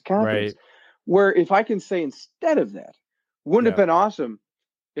 Right. Where if I can say instead of that, wouldn't it have been awesome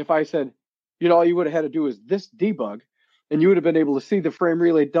if I said, all you would have had to do is this debug, and you would have been able to see the frame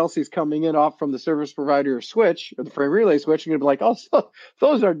relay Delphi's coming in off from the service provider switch, or the frame relay switch, and you'd be like, oh, so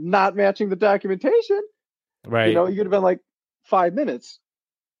those are not matching the documentation. Right. You could have been like 5 minutes.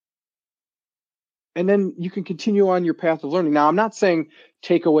 And then you can continue on your path of learning. Now, I'm not saying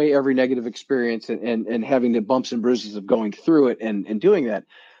take away every negative experience and having the bumps and bruises of going through it and doing that.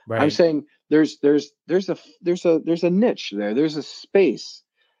 Right. I'm saying there's a niche there. There's a space,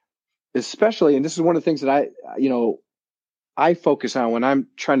 especially, and this is one of the things that I focus on when I'm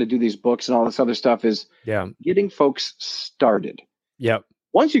trying to do these books and all this other stuff is getting folks started. Yep.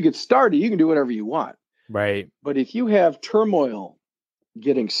 Once you get started, you can do whatever you want. Right. But if you have turmoil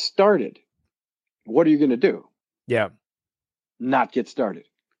getting started, what are you going to do? Yeah. Not get started.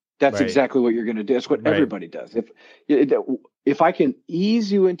 That's exactly what you're going to do. That's what everybody does. If I can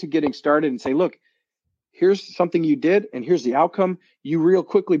ease you into getting started and say, look, here's something you did and here's the outcome. You real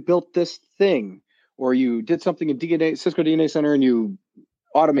quickly built this thing, or you did something in Cisco DNA Center and you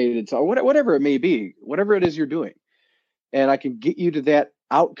automated, so whatever it may be, whatever it is you're doing. And I can get you to that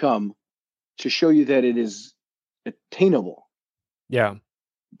outcome to show you that it is attainable. Yeah.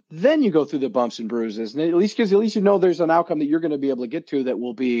 Then you go through the bumps and bruises, and at least there's an outcome that you're going to be able to get to that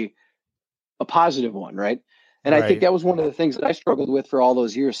will be a positive one, right? And I think that was one of the things that I struggled with for all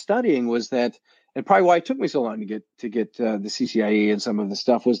those years studying was that, and probably why it took me so long to get the CCIE and some of the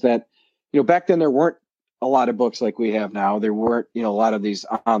stuff was that, back then there weren't a lot of books like we have now. There weren't, a lot of these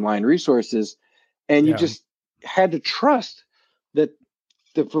online resources, and you just had to trust that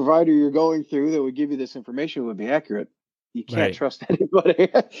the provider you're going through that would give you this information would be accurate. You can't trust anybody.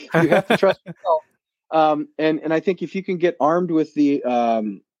 You have to trust yourself. And I think if you can get armed with the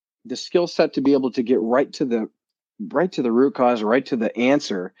skill set to be able to get right to the root cause, right to the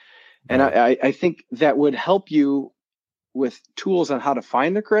answer, and I think that would help you with tools on how to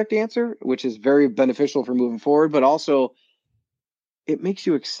find the correct answer, which is very beneficial for moving forward. But also, it makes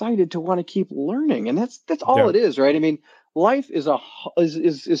you excited to want to keep learning, and that's all it is, right? I mean, life is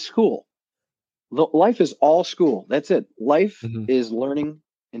school. Life is all school. That's it. Life is learning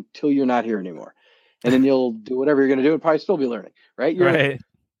until you're not here anymore. And then you'll do whatever you're going to do and probably still be learning, right?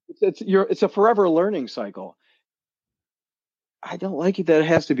 It's a forever learning cycle. I don't like it that it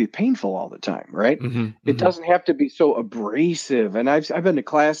has to be painful all the time, right? It doesn't have to be so abrasive. And I've been to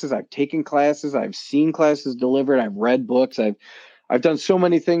classes, I've taken classes, I've seen classes delivered, I've read books, I've done so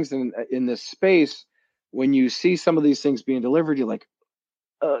many things in this space. When you see some of these things being delivered, you're like,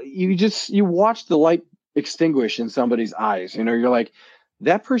 you watch the light extinguish in somebody's eyes. You're like,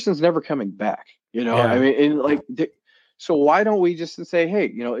 that person's never coming back. I mean, so why don't we just say,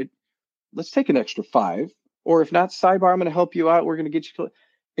 hey, let's take an extra 5, or if not, sidebar, I'm going to help you out. We're going to get you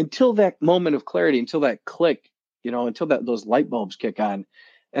until that moment of clarity, until that click, until those light bulbs kick on.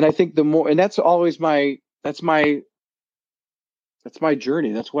 And I think the more, and that's always my That's my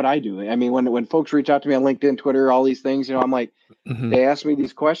journey. That's what I do. I mean, when folks reach out to me on LinkedIn, Twitter, all these things, I'm like, they ask me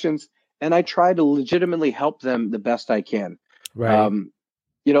these questions, and I try to legitimately help them the best I can. Right.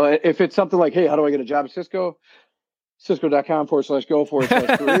 If it's something like, hey, how do I get a job at Cisco?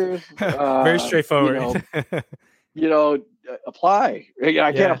 Cisco.com/go/careers. Very straightforward. Apply.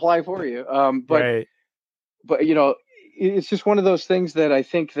 I can't apply for you. But it's just one of those things that I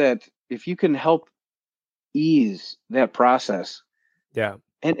think that if you can help ease that process. Yeah.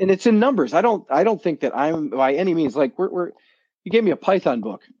 And it's in numbers. I don't think that I'm by any means like you gave me a Python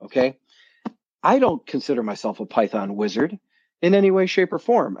book. Okay. I don't consider myself a Python wizard in any way, shape, or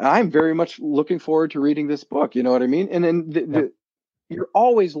form. I'm very much looking forward to reading this book. You know what I mean? And then you're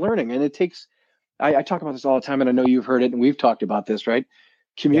always learning, and it takes, I talk about this all the time, and I know you've heard it and we've talked about this, right?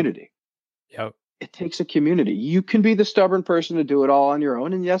 Community. Yep. It takes a community. You can be the stubborn person to do it all on your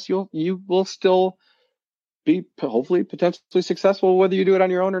own. And yes, you will still be hopefully potentially successful, whether you do it on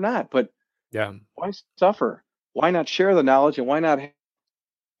your own or not. But why suffer? Why not share the knowledge, and why not have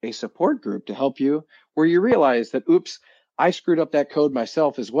a support group to help you where you realize that, oops, I screwed up that code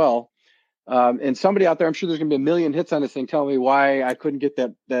myself as well. And somebody out there, I'm sure there's going to be a million hits on this thing telling me why I couldn't get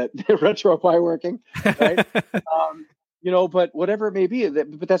that RetroPie working, right? But whatever it may be,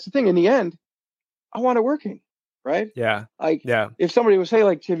 but that's the thing. In the end, I want it working, right? Yeah. If somebody would say,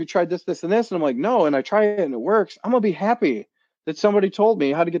 like, have you tried this, this, and this? And I'm like, no, and I try it and it works. I'm going to be happy that somebody told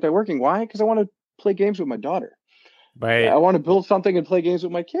me how to get that working. Why? Because I want to play games with my daughter. Right. I want to build something and play games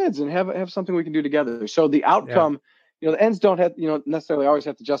with my kids and have something we can do together. So the outcome, the ends don't have, necessarily always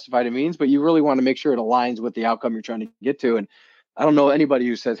have to justify the means, but you really want to make sure it aligns with the outcome you're trying to get to. And I don't know anybody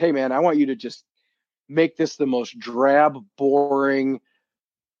who says, hey man, I want you to just make this the most drab, boring,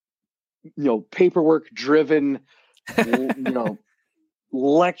 paperwork driven,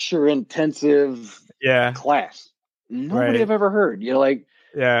 lecture intensive class. Nobody I've ever heard.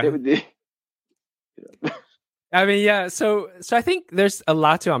 I mean, so I think there's a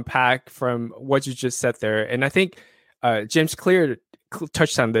lot to unpack from what you just said there. And I think James Clear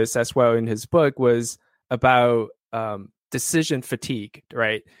touched on this as well in his book, was about decision fatigue,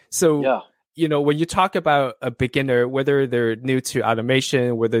 right? So, when you talk about a beginner, whether they're new to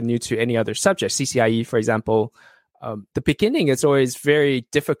automation, whether new to any other subject, CCIE, for example, the beginning is always very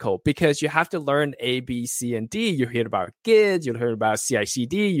difficult because you have to learn A, B, C, and D. You heard about Git, you heard about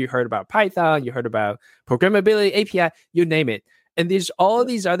CI/CD, you heard about Python, you heard about programmability, API, you name it. And there's all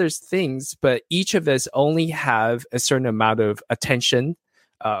these other things, but each of us only have a certain amount of attention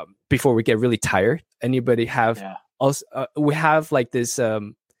before we get really tired. Anybody have also? We have like this.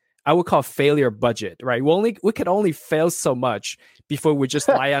 I would call failure budget, right? We could only fail so much before we just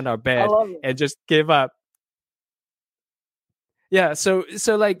lie on our bed and just give up. Yeah, so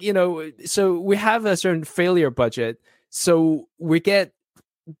we have a certain failure budget. So we get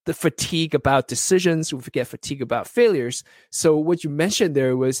the fatigue about decisions, we get fatigue about failures. So what you mentioned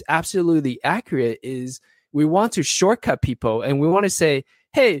there was absolutely accurate, is we want to shortcut people and we want to say,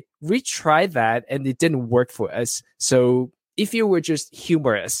 hey, we tried that and it didn't work for us. So if you were just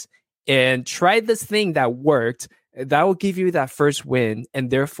humorous and try this thing that worked, that will give you that first win,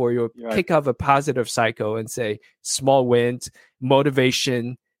 and therefore you'll kick off a positive cycle and say small wins,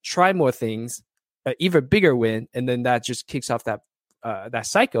 motivation, try more things, even bigger win, and then that just kicks off that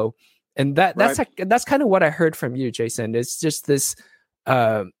cycle. And that's kind of what I heard from you, Jason. It's just this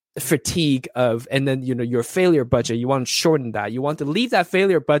fatigue of, and then your failure budget. You want to shorten that. You want to leave that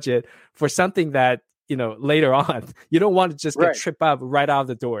failure budget for something that later on. You don't want to just get tripped up right out of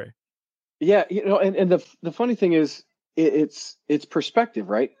the door. Yeah, and the funny thing is, it's perspective,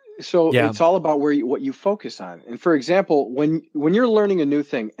 right? So it's all about what you focus on. And for example, when you're learning a new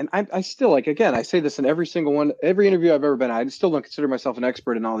thing, and I still, like, again, I say this in every interview I've ever been at, I still don't consider myself an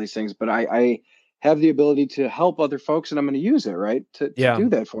expert in all these things, but I have the ability to help other folks, and I'm going to use it, right, to do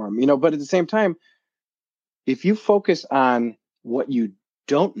that for them. But at the same time, if you focus on what you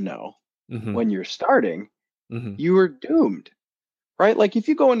don't know when you're starting, you are doomed. Right? Like if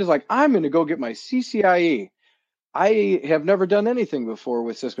you go into like, I'm going to go get my CCIE. I have never done anything before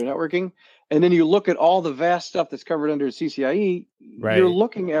with Cisco networking. And then you look at all the vast stuff that's covered under CCIE. You're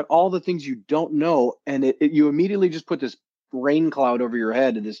looking at all the things you don't know. And you immediately just put this rain cloud over your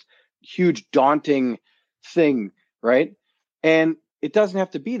head and this huge daunting thing. Right? And it doesn't have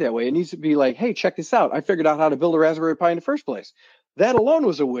to be that way. It needs to be like, hey, check this out. I figured out how to build a Raspberry Pi in the first place. That alone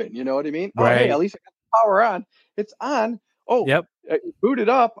was a win. You know what I mean? Right. Oh, hey, at least I got the power on. It's on. Oh, yep. Boot it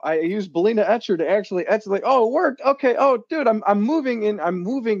up. I used Balena Etcher to actually etch. Like, oh, it worked. Okay. Oh, dude, I'm moving in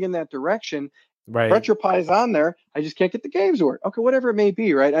that direction. Right. RetroPie is on there. I just can't get the games to work. Okay, whatever it may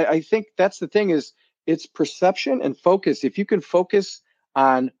be. Right. I think that's the thing is it's perception and focus. If you can focus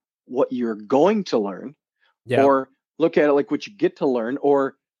on what you're going to learn, or look at it like what you get to learn,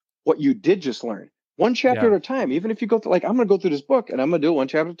 or what you did just learn, one chapter at a time. Even if you go through, like, I'm going to go through this book and I'm going to do it one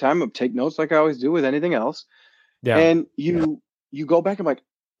chapter at a time. I'm going to take notes like I always do with anything else. Yeah. And you go back and like,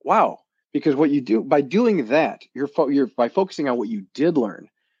 wow, because what you do by doing that, you're by focusing on what you did learn.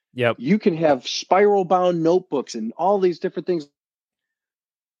 Yep. You can have spiral bound notebooks and all these different things.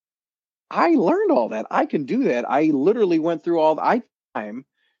 I learned all that. I can do that. I literally went through all the time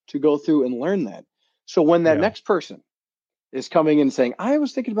to go through and learn that. So when that next person is coming in and saying, I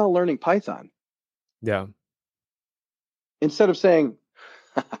was thinking about learning Python. Yeah. Instead of saying,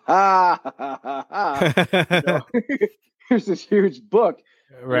 here's this huge book.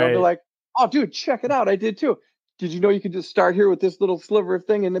 Right. They're like, oh, dude, check it out. I did too. Did you know you could just start here with this little sliver of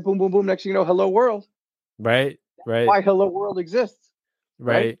thing and then boom, boom, boom. Next thing you know, hello world. Right. Right. Why hello world exists.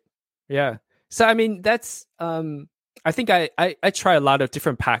 Right. Yeah. So, I mean, that's, I think I try a lot of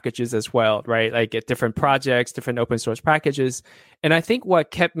different packages as well, right? Like at different projects, different open source packages. And I think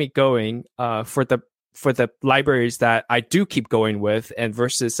what kept me going for the libraries that I do keep going with, and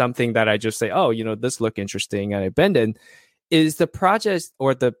versus something that I just say, oh, this look interesting and I abandon, is the projects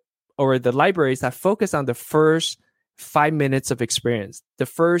or the libraries that focus on the first 5 minutes of experience, the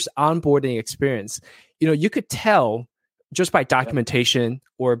first onboarding experience. You could tell just by documentation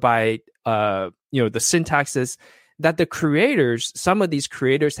or by the syntaxes that the creators, some of these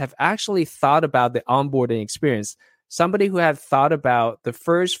creators have actually thought about the onboarding experience. Somebody who have thought about the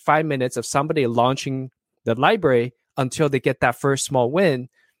first 5 minutes of somebody launching the library until they get that first small win.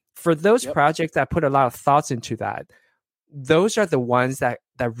 For those projects that put a lot of thoughts into that, those are the ones that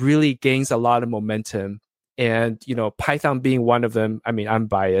really gains a lot of momentum. And, Python being one of them. I mean, I'm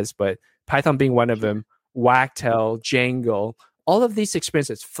biased, but Python being one of them, Wagtail, Django, all of these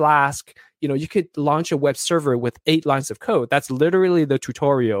experiences, Flask, you could launch a web server with 8 lines of code. That's literally the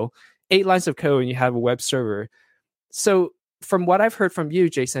tutorial, 8 lines of code, and you have a web server. So from what I've heard from you,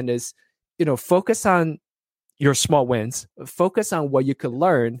 Jason, is, focus on your small wins, focus on what you could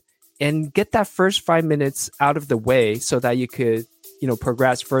learn, and get that first 5 minutes out of the way so that you could,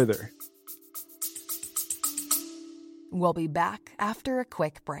 progress further. We'll be back after a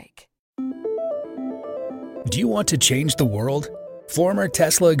quick break. Do you want to change the world? Former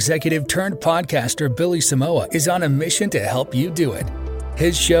Tesla executive turned podcaster Billy Samoa is on a mission to help you do it.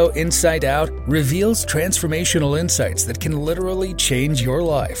 His show, Inside Out, reveals transformational insights that can literally change your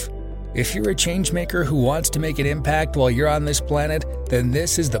life. If you're a change maker who wants to make an impact while you're on this planet, then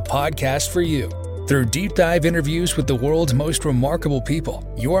this is the podcast for you. Through deep dive interviews with the world's most remarkable people,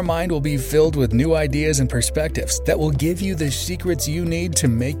 your mind will be filled with new ideas and perspectives that will give you the secrets you need to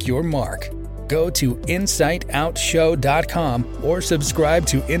make your mark. Go to insightoutshow.com or subscribe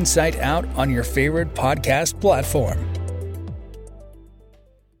to Insight Out on your favorite podcast platform.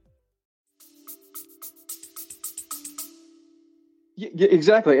 Yeah,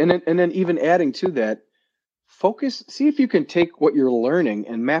 exactly. And then even adding to that, see if you can take what you're learning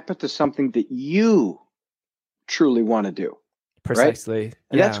and map it to something that you truly want to do. Precisely. Right?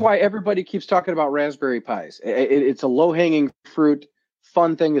 And that's why everybody keeps talking about Raspberry Pis. It's a low-hanging fruit,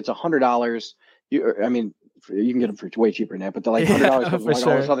 fun thing. It's $100. You can get them for way cheaper than that, but they're like $100 for like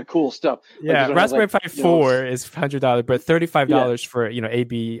all this other cool stuff. Yeah, like, Raspberry Pi 4 is $100, but $35 for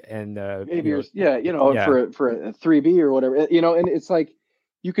AB and AB, for a 3B or whatever. And it's like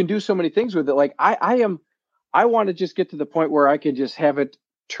you can do so many things with it. Like I want to just get to the point where I can just have it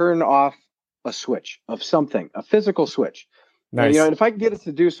turn off a switch of something, a physical switch. Nice. And if I can get it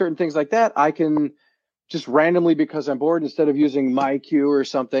to do certain things like that, I can just randomly, because I'm bored, instead of using MyQ or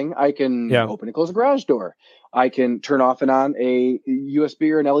something, I can open and close a garage door. I can turn off and on a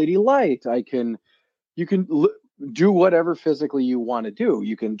USB or an LED light. You can do whatever physically you want to do.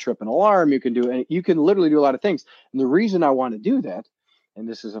 You can trip an alarm. You can literally do a lot of things. And the reason I want to do that, and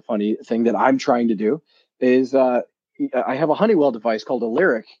this is a funny thing that I'm trying to do, is I have a Honeywell device called a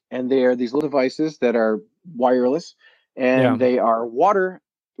Lyric, and they are these little devices that are wireless, and they are water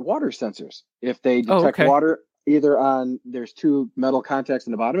sensors. If they detect water, there's 2 metal contacts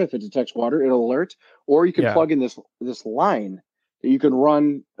in the bottom. If it detects water, it'll alert. Or you can plug in this line that you can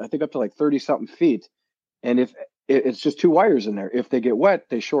run, I think, up to like 30 something feet. And if it's just 2 wires in there, if they get wet,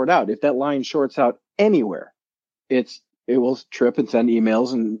 they short out. If that line shorts out anywhere, it will trip and send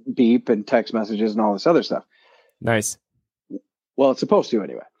emails and beep and text messages and all this other stuff. Nice. Well, it's supposed to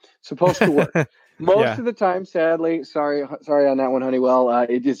anyway. It's supposed to work. Most of the time, sadly, sorry on that one, Honeywell.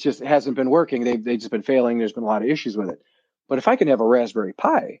 It just hasn't been working. They've just been failing. There's been a lot of issues with it. But if I can have a Raspberry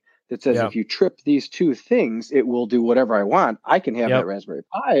Pi that says if you trip these two things, it will do whatever I want. I can have that Raspberry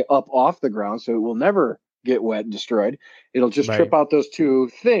Pi up off the ground, so it will never get wet and destroyed. It'll just trip out those two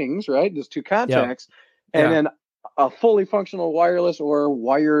things, right? Those two contacts. And then a fully functional wireless or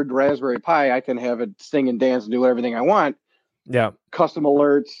wired Raspberry Pi, I can have it sing and dance and do everything I want. Yeah. Custom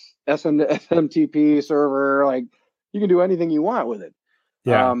alerts, SMTP server, like you can do anything you want with it.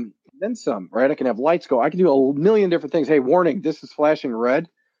 Yeah. Then some, right? I can have lights go. I can do a million different things. Hey, warning, this is flashing red.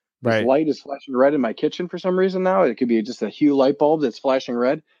 This light is flashing red in my kitchen for some reason now. It could be just a Hue light bulb that's flashing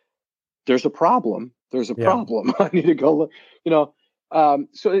red. There's a problem. There's a problem. I need to go look,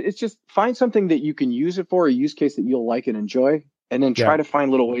 so it's just find something that you can use it for, a use case that you'll like and enjoy, and then try to find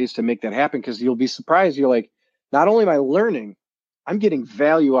little ways to make that happen, because you'll be surprised. You're like, not only am I learning, I'm getting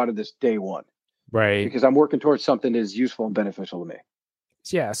value out of this day one. Right. Because I'm working towards something that is useful and beneficial to me.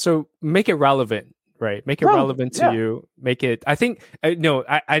 Yeah. So make it relevant. Right. Make it relevant to you. Make it, I think, no,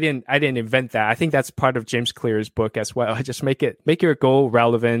 I didn't invent that. I think that's part of James Clear's book as well. Just make your goal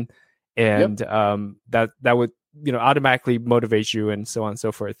relevant, and that would, automatically motivate you, and so on and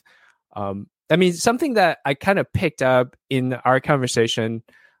so forth. I mean, something that I kind of picked up in our conversation,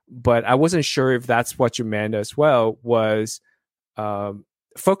 but I wasn't sure if that's what you meant as well, was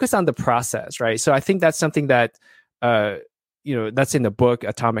focus on the process, right? So I think that's something that, that's in the book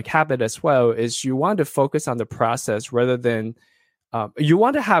Atomic Habit as well, is you want to focus on the process rather than, you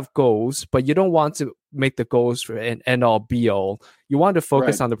want to have goals, but you don't want to make the goals an end all be all. You want to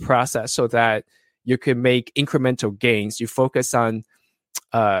focus on the process so that you can make incremental gains. You focus on,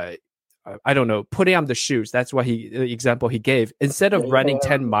 putting on the shoes. That's what the example he gave. Instead of running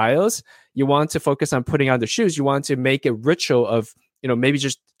 10 miles, you want to focus on putting on the shoes. You want to make a ritual of, maybe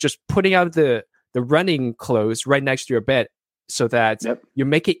just putting out the running clothes right next to your bed, so that you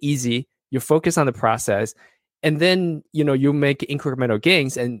make it easy. You focus on the process, and then, you make incremental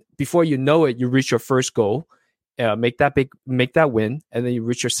gains. And before you know it, you reach your first goal. Make that win, and then you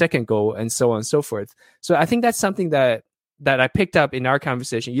reach your second goal, and so on and so forth. So I think that's something that I picked up in our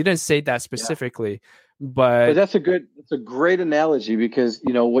conversation. You didn't say that specifically, but that's a great analogy, because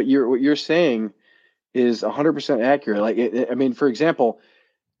what you're saying is 100% accurate. Like, for example,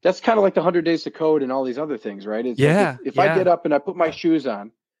 that's kind of like the 100 Days to Code and all these other things, right? It's if I get up and I put my shoes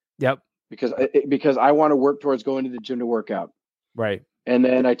on, because I want to work towards going to the gym to work out, right? And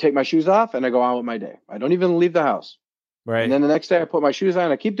then I take my shoes off and I go on with my day. I don't even leave the house. Right. And then the next day I put my shoes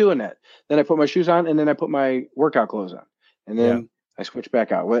on. I keep doing that. Then I put my shoes on, and then I put my workout clothes on. And then I switch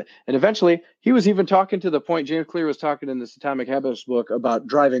back out. And eventually, he was even talking to the point James Clear was talking in this Atomic Habits book about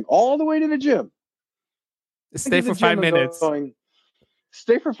driving all the way to the gym. Stay for 5 minutes.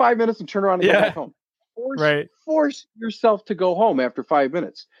 Stay for 5 minutes and turn around and go back home. Force yourself to go home after 5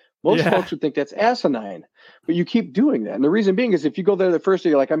 minutes. Most folks would think that's asinine, but you keep doing that. And the reason being is if you go there the first day,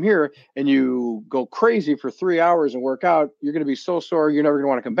 you're like, I'm here, and you go crazy for 3 hours and work out, you're going to be so sore, you're never going to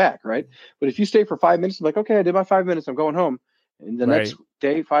want to come back, right? But if you stay for 5 minutes, I'm like, okay, I did my 5 minutes, I'm going home. And the next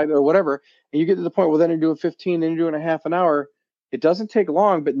day, 5 or whatever, and you get to the point where then you're doing 15, then you're doing a half an hour. It doesn't take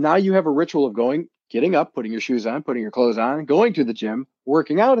long, but now you have a ritual of getting up, putting your shoes on, putting your clothes on, going to the gym,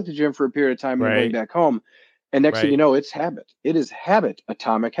 working out at the gym for a period of time, and going back home. And next thing you know, it's habit. It is habit.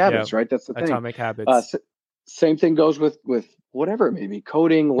 Atomic habits, right? That's the thing. Atomic habits. Same thing goes with whatever it may be: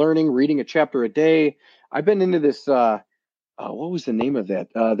 coding, learning, reading a chapter a day. I've been into this. What was the name of that?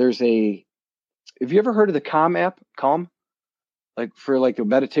 Have you ever heard of the Calm app? Calm, like for like a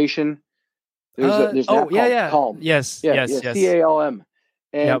meditation. There's Calm. Yes. CALM.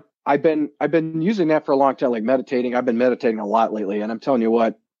 And I've been using that for a long time, like meditating. I've been meditating a lot lately, and I'm telling you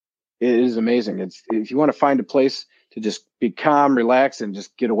what, it is amazing. It's, if you want to find a place to just be calm, relax, and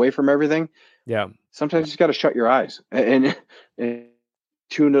just get away from everything. Yeah. Sometimes you just got to shut your eyes and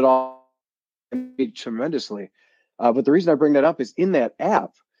tune it all tremendously. But the reason I bring that up is in that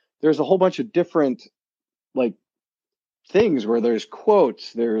app, there's a whole bunch of different like things where there's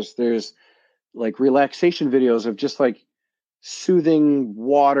quotes, there's like relaxation videos of just like soothing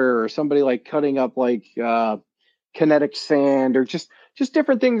water, or somebody like cutting up like kinetic sand, or just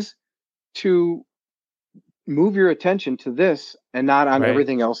different things to move your attention to this and not on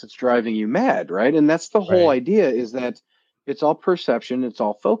everything else that's driving you mad, right? And that's the whole idea, is that it's all perception, it's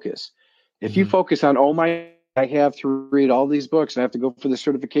all focus. If you focus on, I have to read all these books, and I have to go for the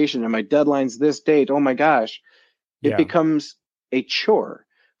certification, and my deadline's this date, oh my gosh, it becomes a chore.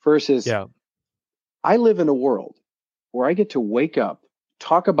 Versus I live in a world where I get to wake up,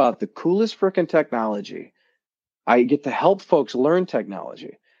 talk about the coolest freaking technology. I get to help folks learn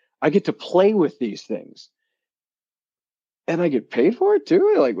technology. I get to play with these things. And I get paid for it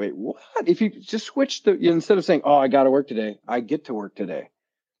too. Like, wait, what? If you just switch instead of saying, oh, I got to work today, I get to work today.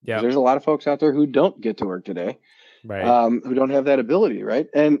 Yeah. There's a lot of folks out there who don't get to work today, right? Who don't have that ability, right?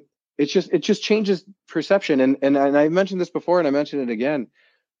 And it just changes perception. And I mentioned this before, and I mentioned it again.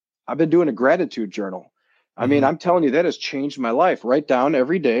 I've been doing a gratitude journal. I mean, I'm telling you, that has changed my life. Write down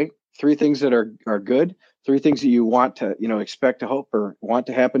every day 3 things that are good, 3 things that you want to, expect to hope or want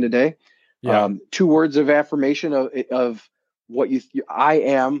to happen today. Yeah. 2 words of affirmation of what I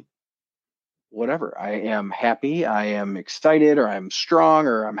am, whatever. I am happy, I am excited, or I'm strong,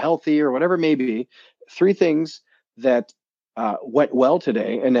 or I'm healthy, or whatever it may be. 3 things that went well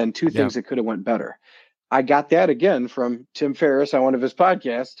today, and then 2 things that could have went better. I got that again from Tim Ferriss on one of his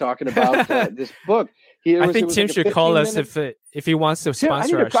podcasts talking about this book. I think Tim should call us if he wants to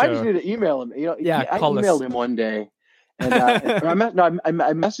sponsor our show. I just need to email him. I emailed him one day, and I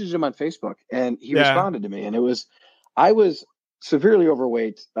messaged him on Facebook, and he responded to me. And I was severely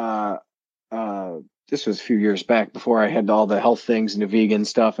overweight. This was a few years back before I had all the health things and the vegan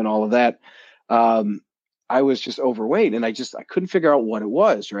stuff and all of that. I was just overweight, and I couldn't figure out what it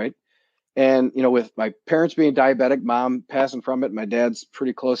was, right? And, with my parents being diabetic, mom passing from it, my dad's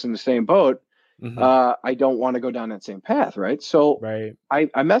pretty close in the same boat. I don't want to go down that same path, right? So I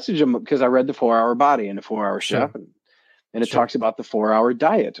messaged him because I read The 4-Hour Body and The 4-Hour Chef, and it talks about the 4-hour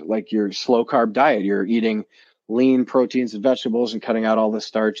diet, like your slow carb diet. You're eating lean proteins and vegetables and cutting out all the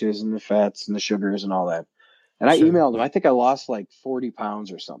starches and the fats and the sugars and all that. And I emailed him. I think I lost like 40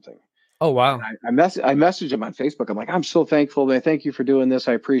 pounds or something. Oh, wow. I messaged him on Facebook. I'm like, I'm so thankful, man. Thank you for doing this.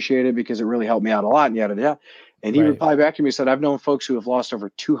 I appreciate it because it really helped me out a lot. And yada, yada. And he replied back to me and said, I've known folks who have lost over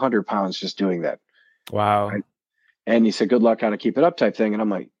 200 pounds just doing that. Wow. Right? And he said, good luck, kind of keep it up type thing. And I'm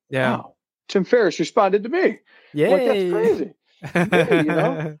like, wow, Tim Ferriss responded to me. Yeah. Like, that's crazy.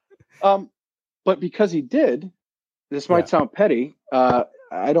 Yeah, but because he did, this might sound petty. I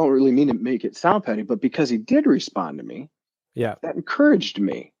don't really mean to make it sound petty, but because he did respond to me, that encouraged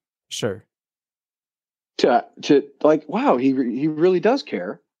me. Sure. To like, wow, he really does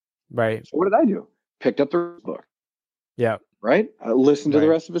care. Right. So what did I do? Picked up the book. Yeah. Right. I listened to the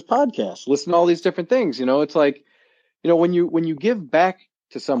rest of his podcast. Listen to all these different things. It's like, when you give back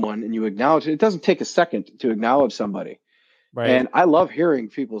to someone and you acknowledge it doesn't take a second to acknowledge somebody. Right. And I love hearing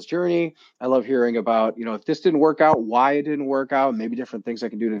people's journey. I love hearing about, if this didn't work out, why it didn't work out, maybe different things I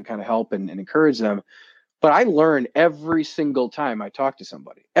can do to kind of help and encourage them. But I learn every single time I talk to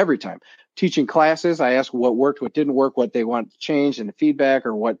somebody. Every time. Teaching classes, I ask what worked, what didn't work, what they want to change, and the feedback,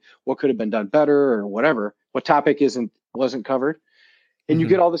 or what could have been done better, or whatever. What topic wasn't covered. And you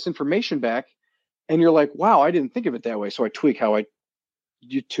get all this information back, and you're like, wow, I didn't think of it that way. So I tweak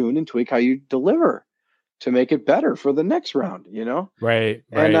you tune and tweak how you deliver to make it better for the next round, Right.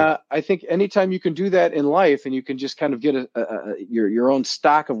 And I think anytime you can do that in life, and you can just kind of get your own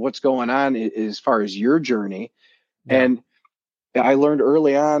stock of what's going on as far as your journey. And I learned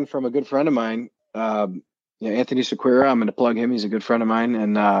early on from a good friend of mine, Anthony Sequeira. I'm going to plug him. He's a good friend of mine.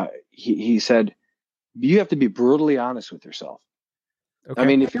 And he said, you have to be brutally honest with yourself. Okay. I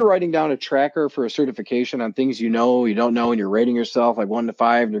mean, if you're writing down a tracker for a certification on things you don't know, and you're rating yourself like 1 to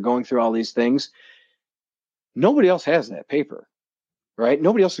 5, and you're going through all these things, nobody else has that paper, right?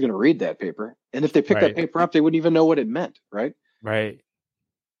 Nobody else is going to read that paper. And if they pick that paper up, they wouldn't even know what it meant, right? Right.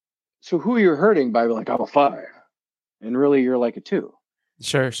 So who you're hurting by like, I'm a 5, and really you're like a 2.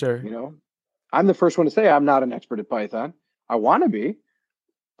 Sure. I'm the first one to say I'm not an expert at Python. I want to be,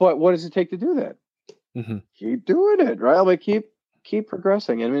 but what does it take to do that? Keep doing it, right? Like keep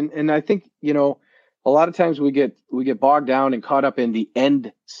progressing. And I think, a lot of times we get bogged down and caught up in the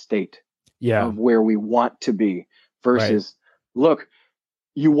end state of where we want to be versus look,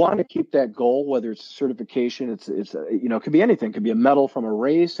 you want to keep that goal, whether it's certification, it's it could be anything. It could be a medal from a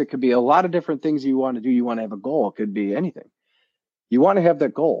race. It could be a lot of different things you want to do. You want to have a goal. It could be anything. You want to have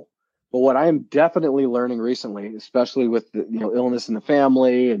that goal. But what I am definitely learning recently, especially with the illness in the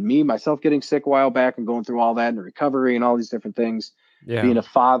family and myself getting sick a while back and going through all that and recovery and all these different things, being a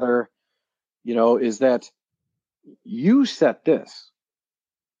father, is that you set this.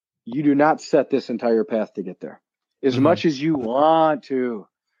 You do not set this entire path to get there. As much as you want to.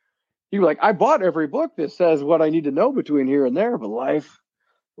 You're like, I bought every book that says what I need to know between here and there, but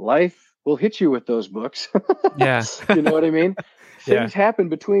life will hit you with those books. Yeah. You know what I mean? Things happen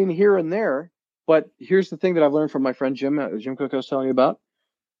between here and there. But here's the thing that I've learned from my friend Jim Cook I was telling you about.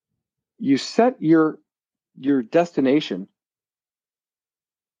 You set your destination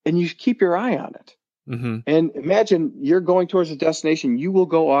and you keep your eye on it. And imagine you're going towards a destination, you will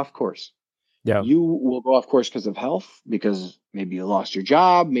go off course. Yeah. You will go off course because of health, because maybe you lost your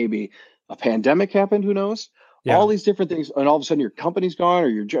job, maybe a pandemic happened, who knows? Yeah. All these different things, and all of a sudden your company's gone, or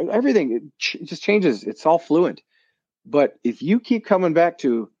your everything, it just changes. It's all fluent. But if you keep coming back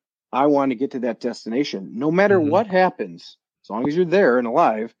to, I want to get to that destination. No matter what happens, as long as you're there and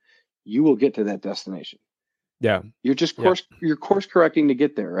alive, you will get to that destination. Yeah. You're just you're course correcting to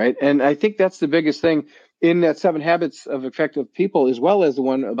get there, right? And I think that's the biggest thing in that 7 Habits of Effective People, as well as the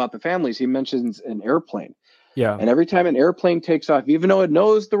one about the families. He mentions an airplane. Yeah. And every time an airplane takes off, even though it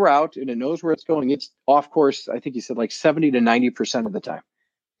knows the route and it knows where it's going, it's off course. I think he said like 70 to 90% of the time.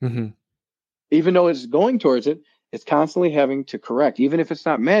 Mm-hmm. Even though it's going towards it, it's constantly having to correct. Even if it's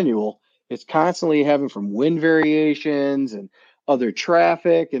not manual, it's constantly having from wind variations and other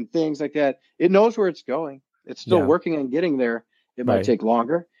traffic and things like that. It knows where it's going. It's still working on getting there. It might take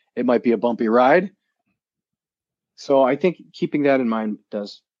longer. It might be a bumpy ride. So I think keeping that in mind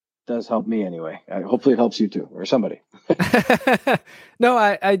does help me anyway. Hopefully it helps you too, or somebody. No,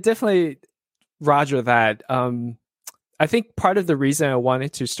 I definitely roger that. I think part of the reason I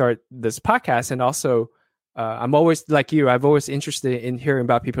wanted to start this podcast, and also I'm always like you, I'm always interested in hearing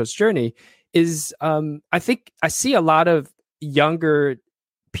about people's journey, is I think I see a lot of younger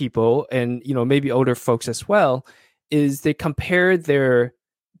people and, you know, maybe older folks as well, is they compare their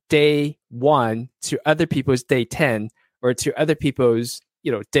day 1 to other people's day 10 or to other people's,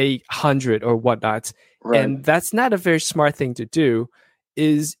 you know, day 100 or whatnot. Right. And that's not a very smart thing to do.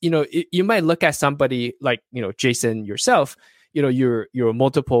 Is, you know, you might look at somebody like, you know, Jason yourself, you know, you're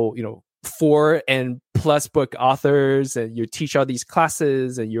multiple, you know, 4 and plus book authors, and you teach all these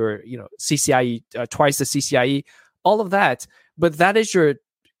classes, and you're, you know, CCIE, twice the CCIE, all of that. But that is your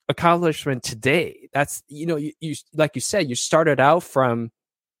accomplishment today. That's, you know, you like you said, you started out from,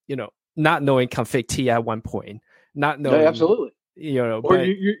 you know, not knowing config T at one point, not knowing. Yeah, absolutely. You know, or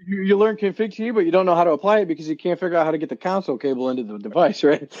you learn config T, but you don't know how to apply it because you can't figure out how to get the console cable into the device,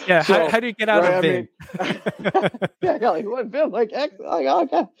 right? Yeah. So, how do you get out of Vim? Yeah, like what Vim? Like oh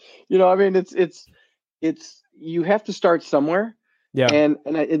god, you know, I mean, it's you have to start somewhere. Yeah. And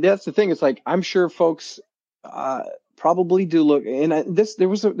that's the thing. It's like, I'm sure folks probably do look. And there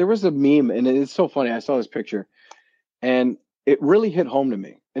was a meme, and it's so funny. I saw this picture, and it really hit home to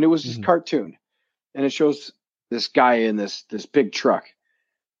me. And it was this cartoon, and it shows this guy in this big truck,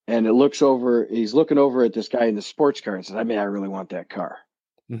 and he's looking over at this guy in the sports car and says, I mean, I really want that car.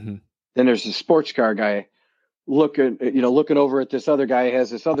 Mm-hmm. Then there's the sports car guy looking over at this other guy who has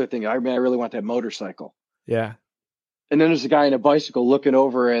this other thing. I mean, I really want that motorcycle. Yeah. And then there's a guy in a bicycle looking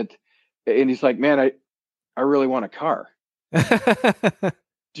over at, and he's like, man, I really want a car.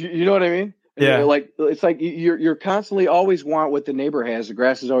 Do you know what I mean? Yeah. Like, it's like you're constantly always want what the neighbor has. The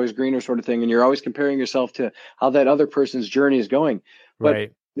grass is always greener, sort of thing. And you're always comparing yourself to how that other person's journey is going. But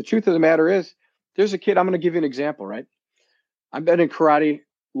right. The truth of the matter is, there's a kid. I'm going to give you an example, right? I've been in karate,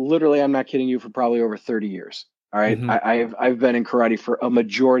 literally, I'm not kidding you, for probably over 30 years. All right. Mm-hmm. I've been in karate for a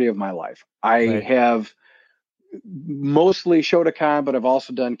majority of my life. I have mostly Shotokan, but I've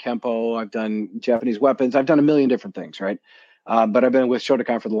also done Kempo. I've done Japanese weapons. I've done a million different things, right? But I've been with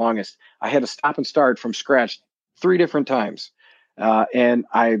Shotokan for the longest. I had to stop and start from scratch 3 different times. And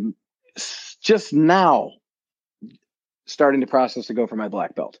I'm just now starting the process to go for my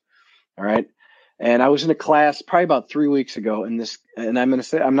black belt. All right. And I was in a class probably about 3 weeks ago, and I'm going to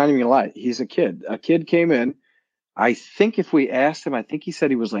say, I'm not even going to lie. He's a kid. A kid came in. I think if we asked him, I think he said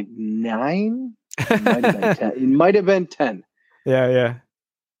he was like 9. It might have been 10. It might have been 10. Yeah.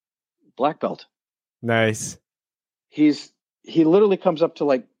 Black belt. Nice. He literally comes up to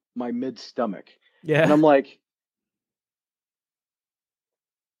like my mid stomach. Yeah. And I'm like,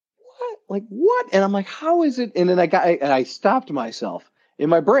 what? Like, what? And I'm like, how is it? And then I stopped myself in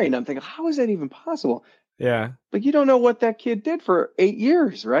my brain. I'm thinking, how is that even possible? Yeah. But you don't know what that kid did for 8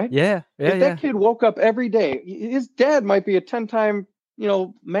 years, right? Yeah. If that kid woke up every day, his dad might be a 10-time,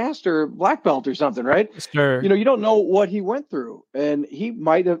 master black belt or something, right? Sure. You don't know what he went through. And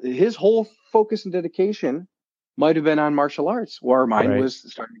his whole focus and dedication might have been on martial arts, where mine was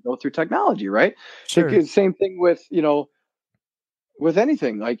starting to go through technology, right? Sure. Same thing with, with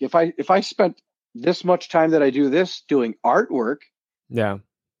anything. Like if I spent this much time that I do this doing artwork, yeah,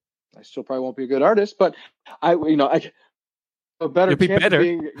 I still probably won't be a good artist, but I a better chance of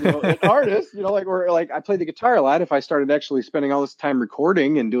being an artist, like I play the guitar a lot. If I started actually spending all this time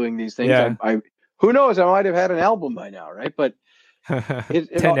recording and doing these things, I who knows, I might have had an album by now, right? But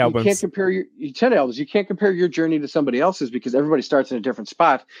 10 albums. You can't compare your 10 albums. You can't compare your journey to somebody else's, because everybody starts in a different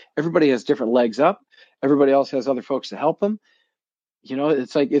spot. Everybody has different legs up. Everybody else has other folks to help them.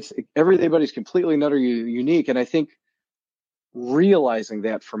 It's like everybody's completely and utterly unique. And I think realizing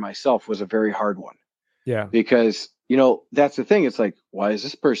that for myself was a very hard one. Yeah. Because, that's the thing. It's like, why is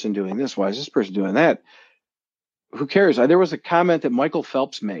this person doing this? Why is this person doing that? Who cares? There was a comment that Michael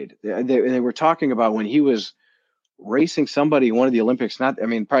Phelps made. They were talking about when he was racing somebody in one of the Olympics,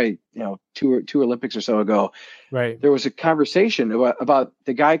 probably, two Olympics or so ago, right? There was a conversation about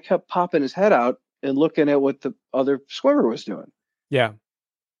the guy kept popping his head out and looking at what the other swimmer was doing. Yeah.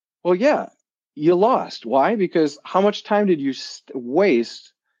 Well, yeah, you lost. Why? Because how much time did you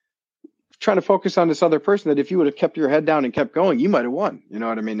waste trying to focus on this other person that if you would have kept your head down and kept going, you might have won. You know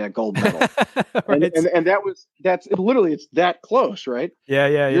what I mean? That gold medal. Right. and that's literally, it's that close, right? Yeah.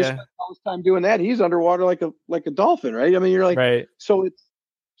 You're spending all this time doing that. He's underwater like a dolphin, right? I mean, you're like, right. So it's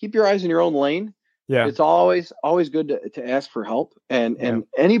keep your eyes in your own lane. Yeah. It's always good to ask for help. And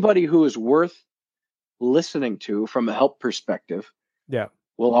anybody who is worth listening to from a help perspective,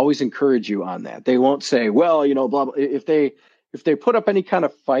 will always encourage you on that. They won't say, well, blah, blah. If they put up any kind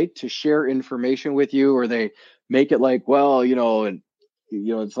of fight to share information with you, or they make it like, well,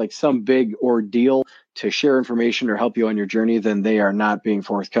 it's like some big ordeal to share information or help you on your journey, then they are not being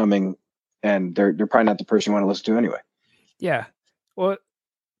forthcoming, and they're probably not the person you want to listen to anyway. Yeah. Well,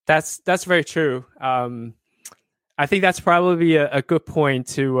 that's very true. I think that's probably a good point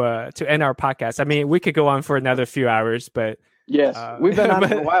to end our podcast. I mean, we could go on for another few hours, but yes, we've been on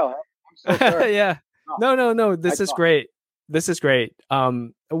for a while. I'm so sorry. Yeah. No. This is great. This is great. I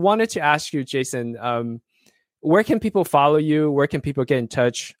wanted to ask you, Jason, where can people follow you? Where can people get in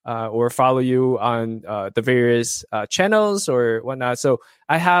touch or follow you on the various channels or whatnot? So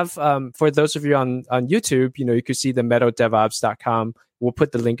I have, for those of you on YouTube, you could see the metaldevops.com. We'll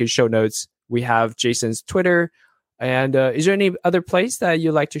put the link in show notes. We have Jason's Twitter. And is there any other place that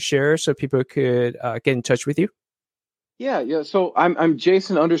you'd like to share so people could get in touch with you? Yeah. So I'm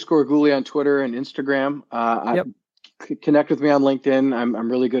Jason _Gooley on Twitter and Instagram. Connect with me on LinkedIn.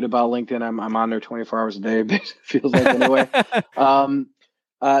 I'm really good about LinkedIn. I'm on there 24 hours a day. It feels like anyway.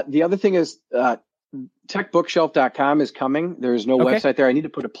 The other thing is techbookshelf.com is coming. There's no website there. I need to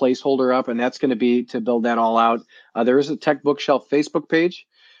put a placeholder up, and that's going to be to build that all out. There is a Tech Bookshelf Facebook page.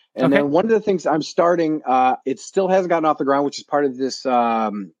 And then one of the things I'm starting, it still hasn't gotten off the ground, which is part of this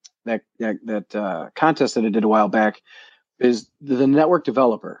that contest that I did a while back, is the Network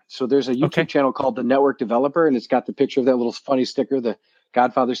Developer. So there's a YouTube channel called The Network Developer, and it's got the picture of that little funny sticker, the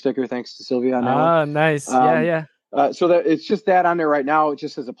Godfather sticker, thanks to Sylvia on that one. Nice. Yeah. So that it's just that on there right now. It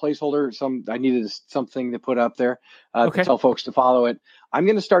just as a placeholder. I needed something to put up there to tell folks to follow it. I'm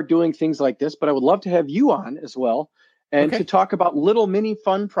going to start doing things like this, but I would love to have you on as well, and to talk about little mini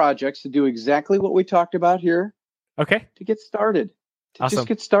fun projects to do exactly what we talked about here. Okay. To get started. Awesome. Just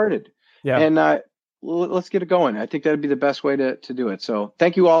get started. Yeah. And let's get it going. I think that'd be the best way to do it. So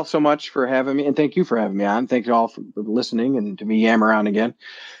thank you all so much for having me, and thank you for having me on. Thank you all for listening and to me yammer on again.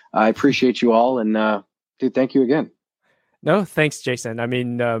 I appreciate you all, and dude, thank you again. No, thanks, Jason. I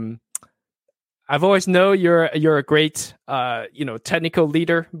mean, I've always known you're a great technical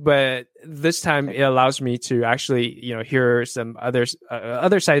leader, but this time it allows me to actually hear some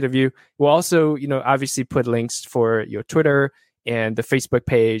other side of you. We'll also obviously put links for your Twitter and the Facebook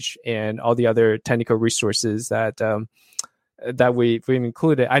page and all the other technical resources that we've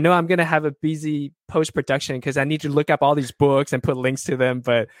included. I know I'm going to have a busy post-production because I need to look up all these books and put links to them,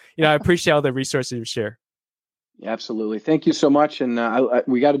 but I appreciate all the resources you share. Absolutely. Thank you so much. And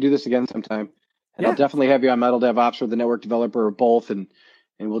we got to do this again sometime. And I'll definitely have you on Metal DevOps or the Network Developer or both, and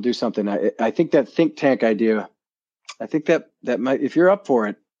we'll do something. I think that think tank idea, I think that might, if you're up for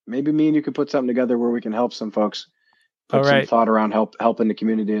it, maybe me and you could put something together where we can help some folks. Put some thought around helping the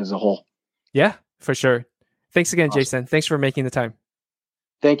community as a whole. Yeah, for sure. Thanks again, Jason. Thanks for making the time.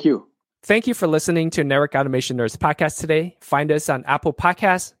 Thank you. Thank you for listening to Network Automation Nerds podcast today. Find us on Apple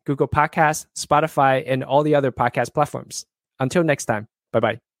Podcasts, Google Podcasts, Spotify, and all the other podcast platforms. Until next time,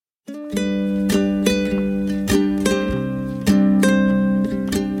 bye-bye.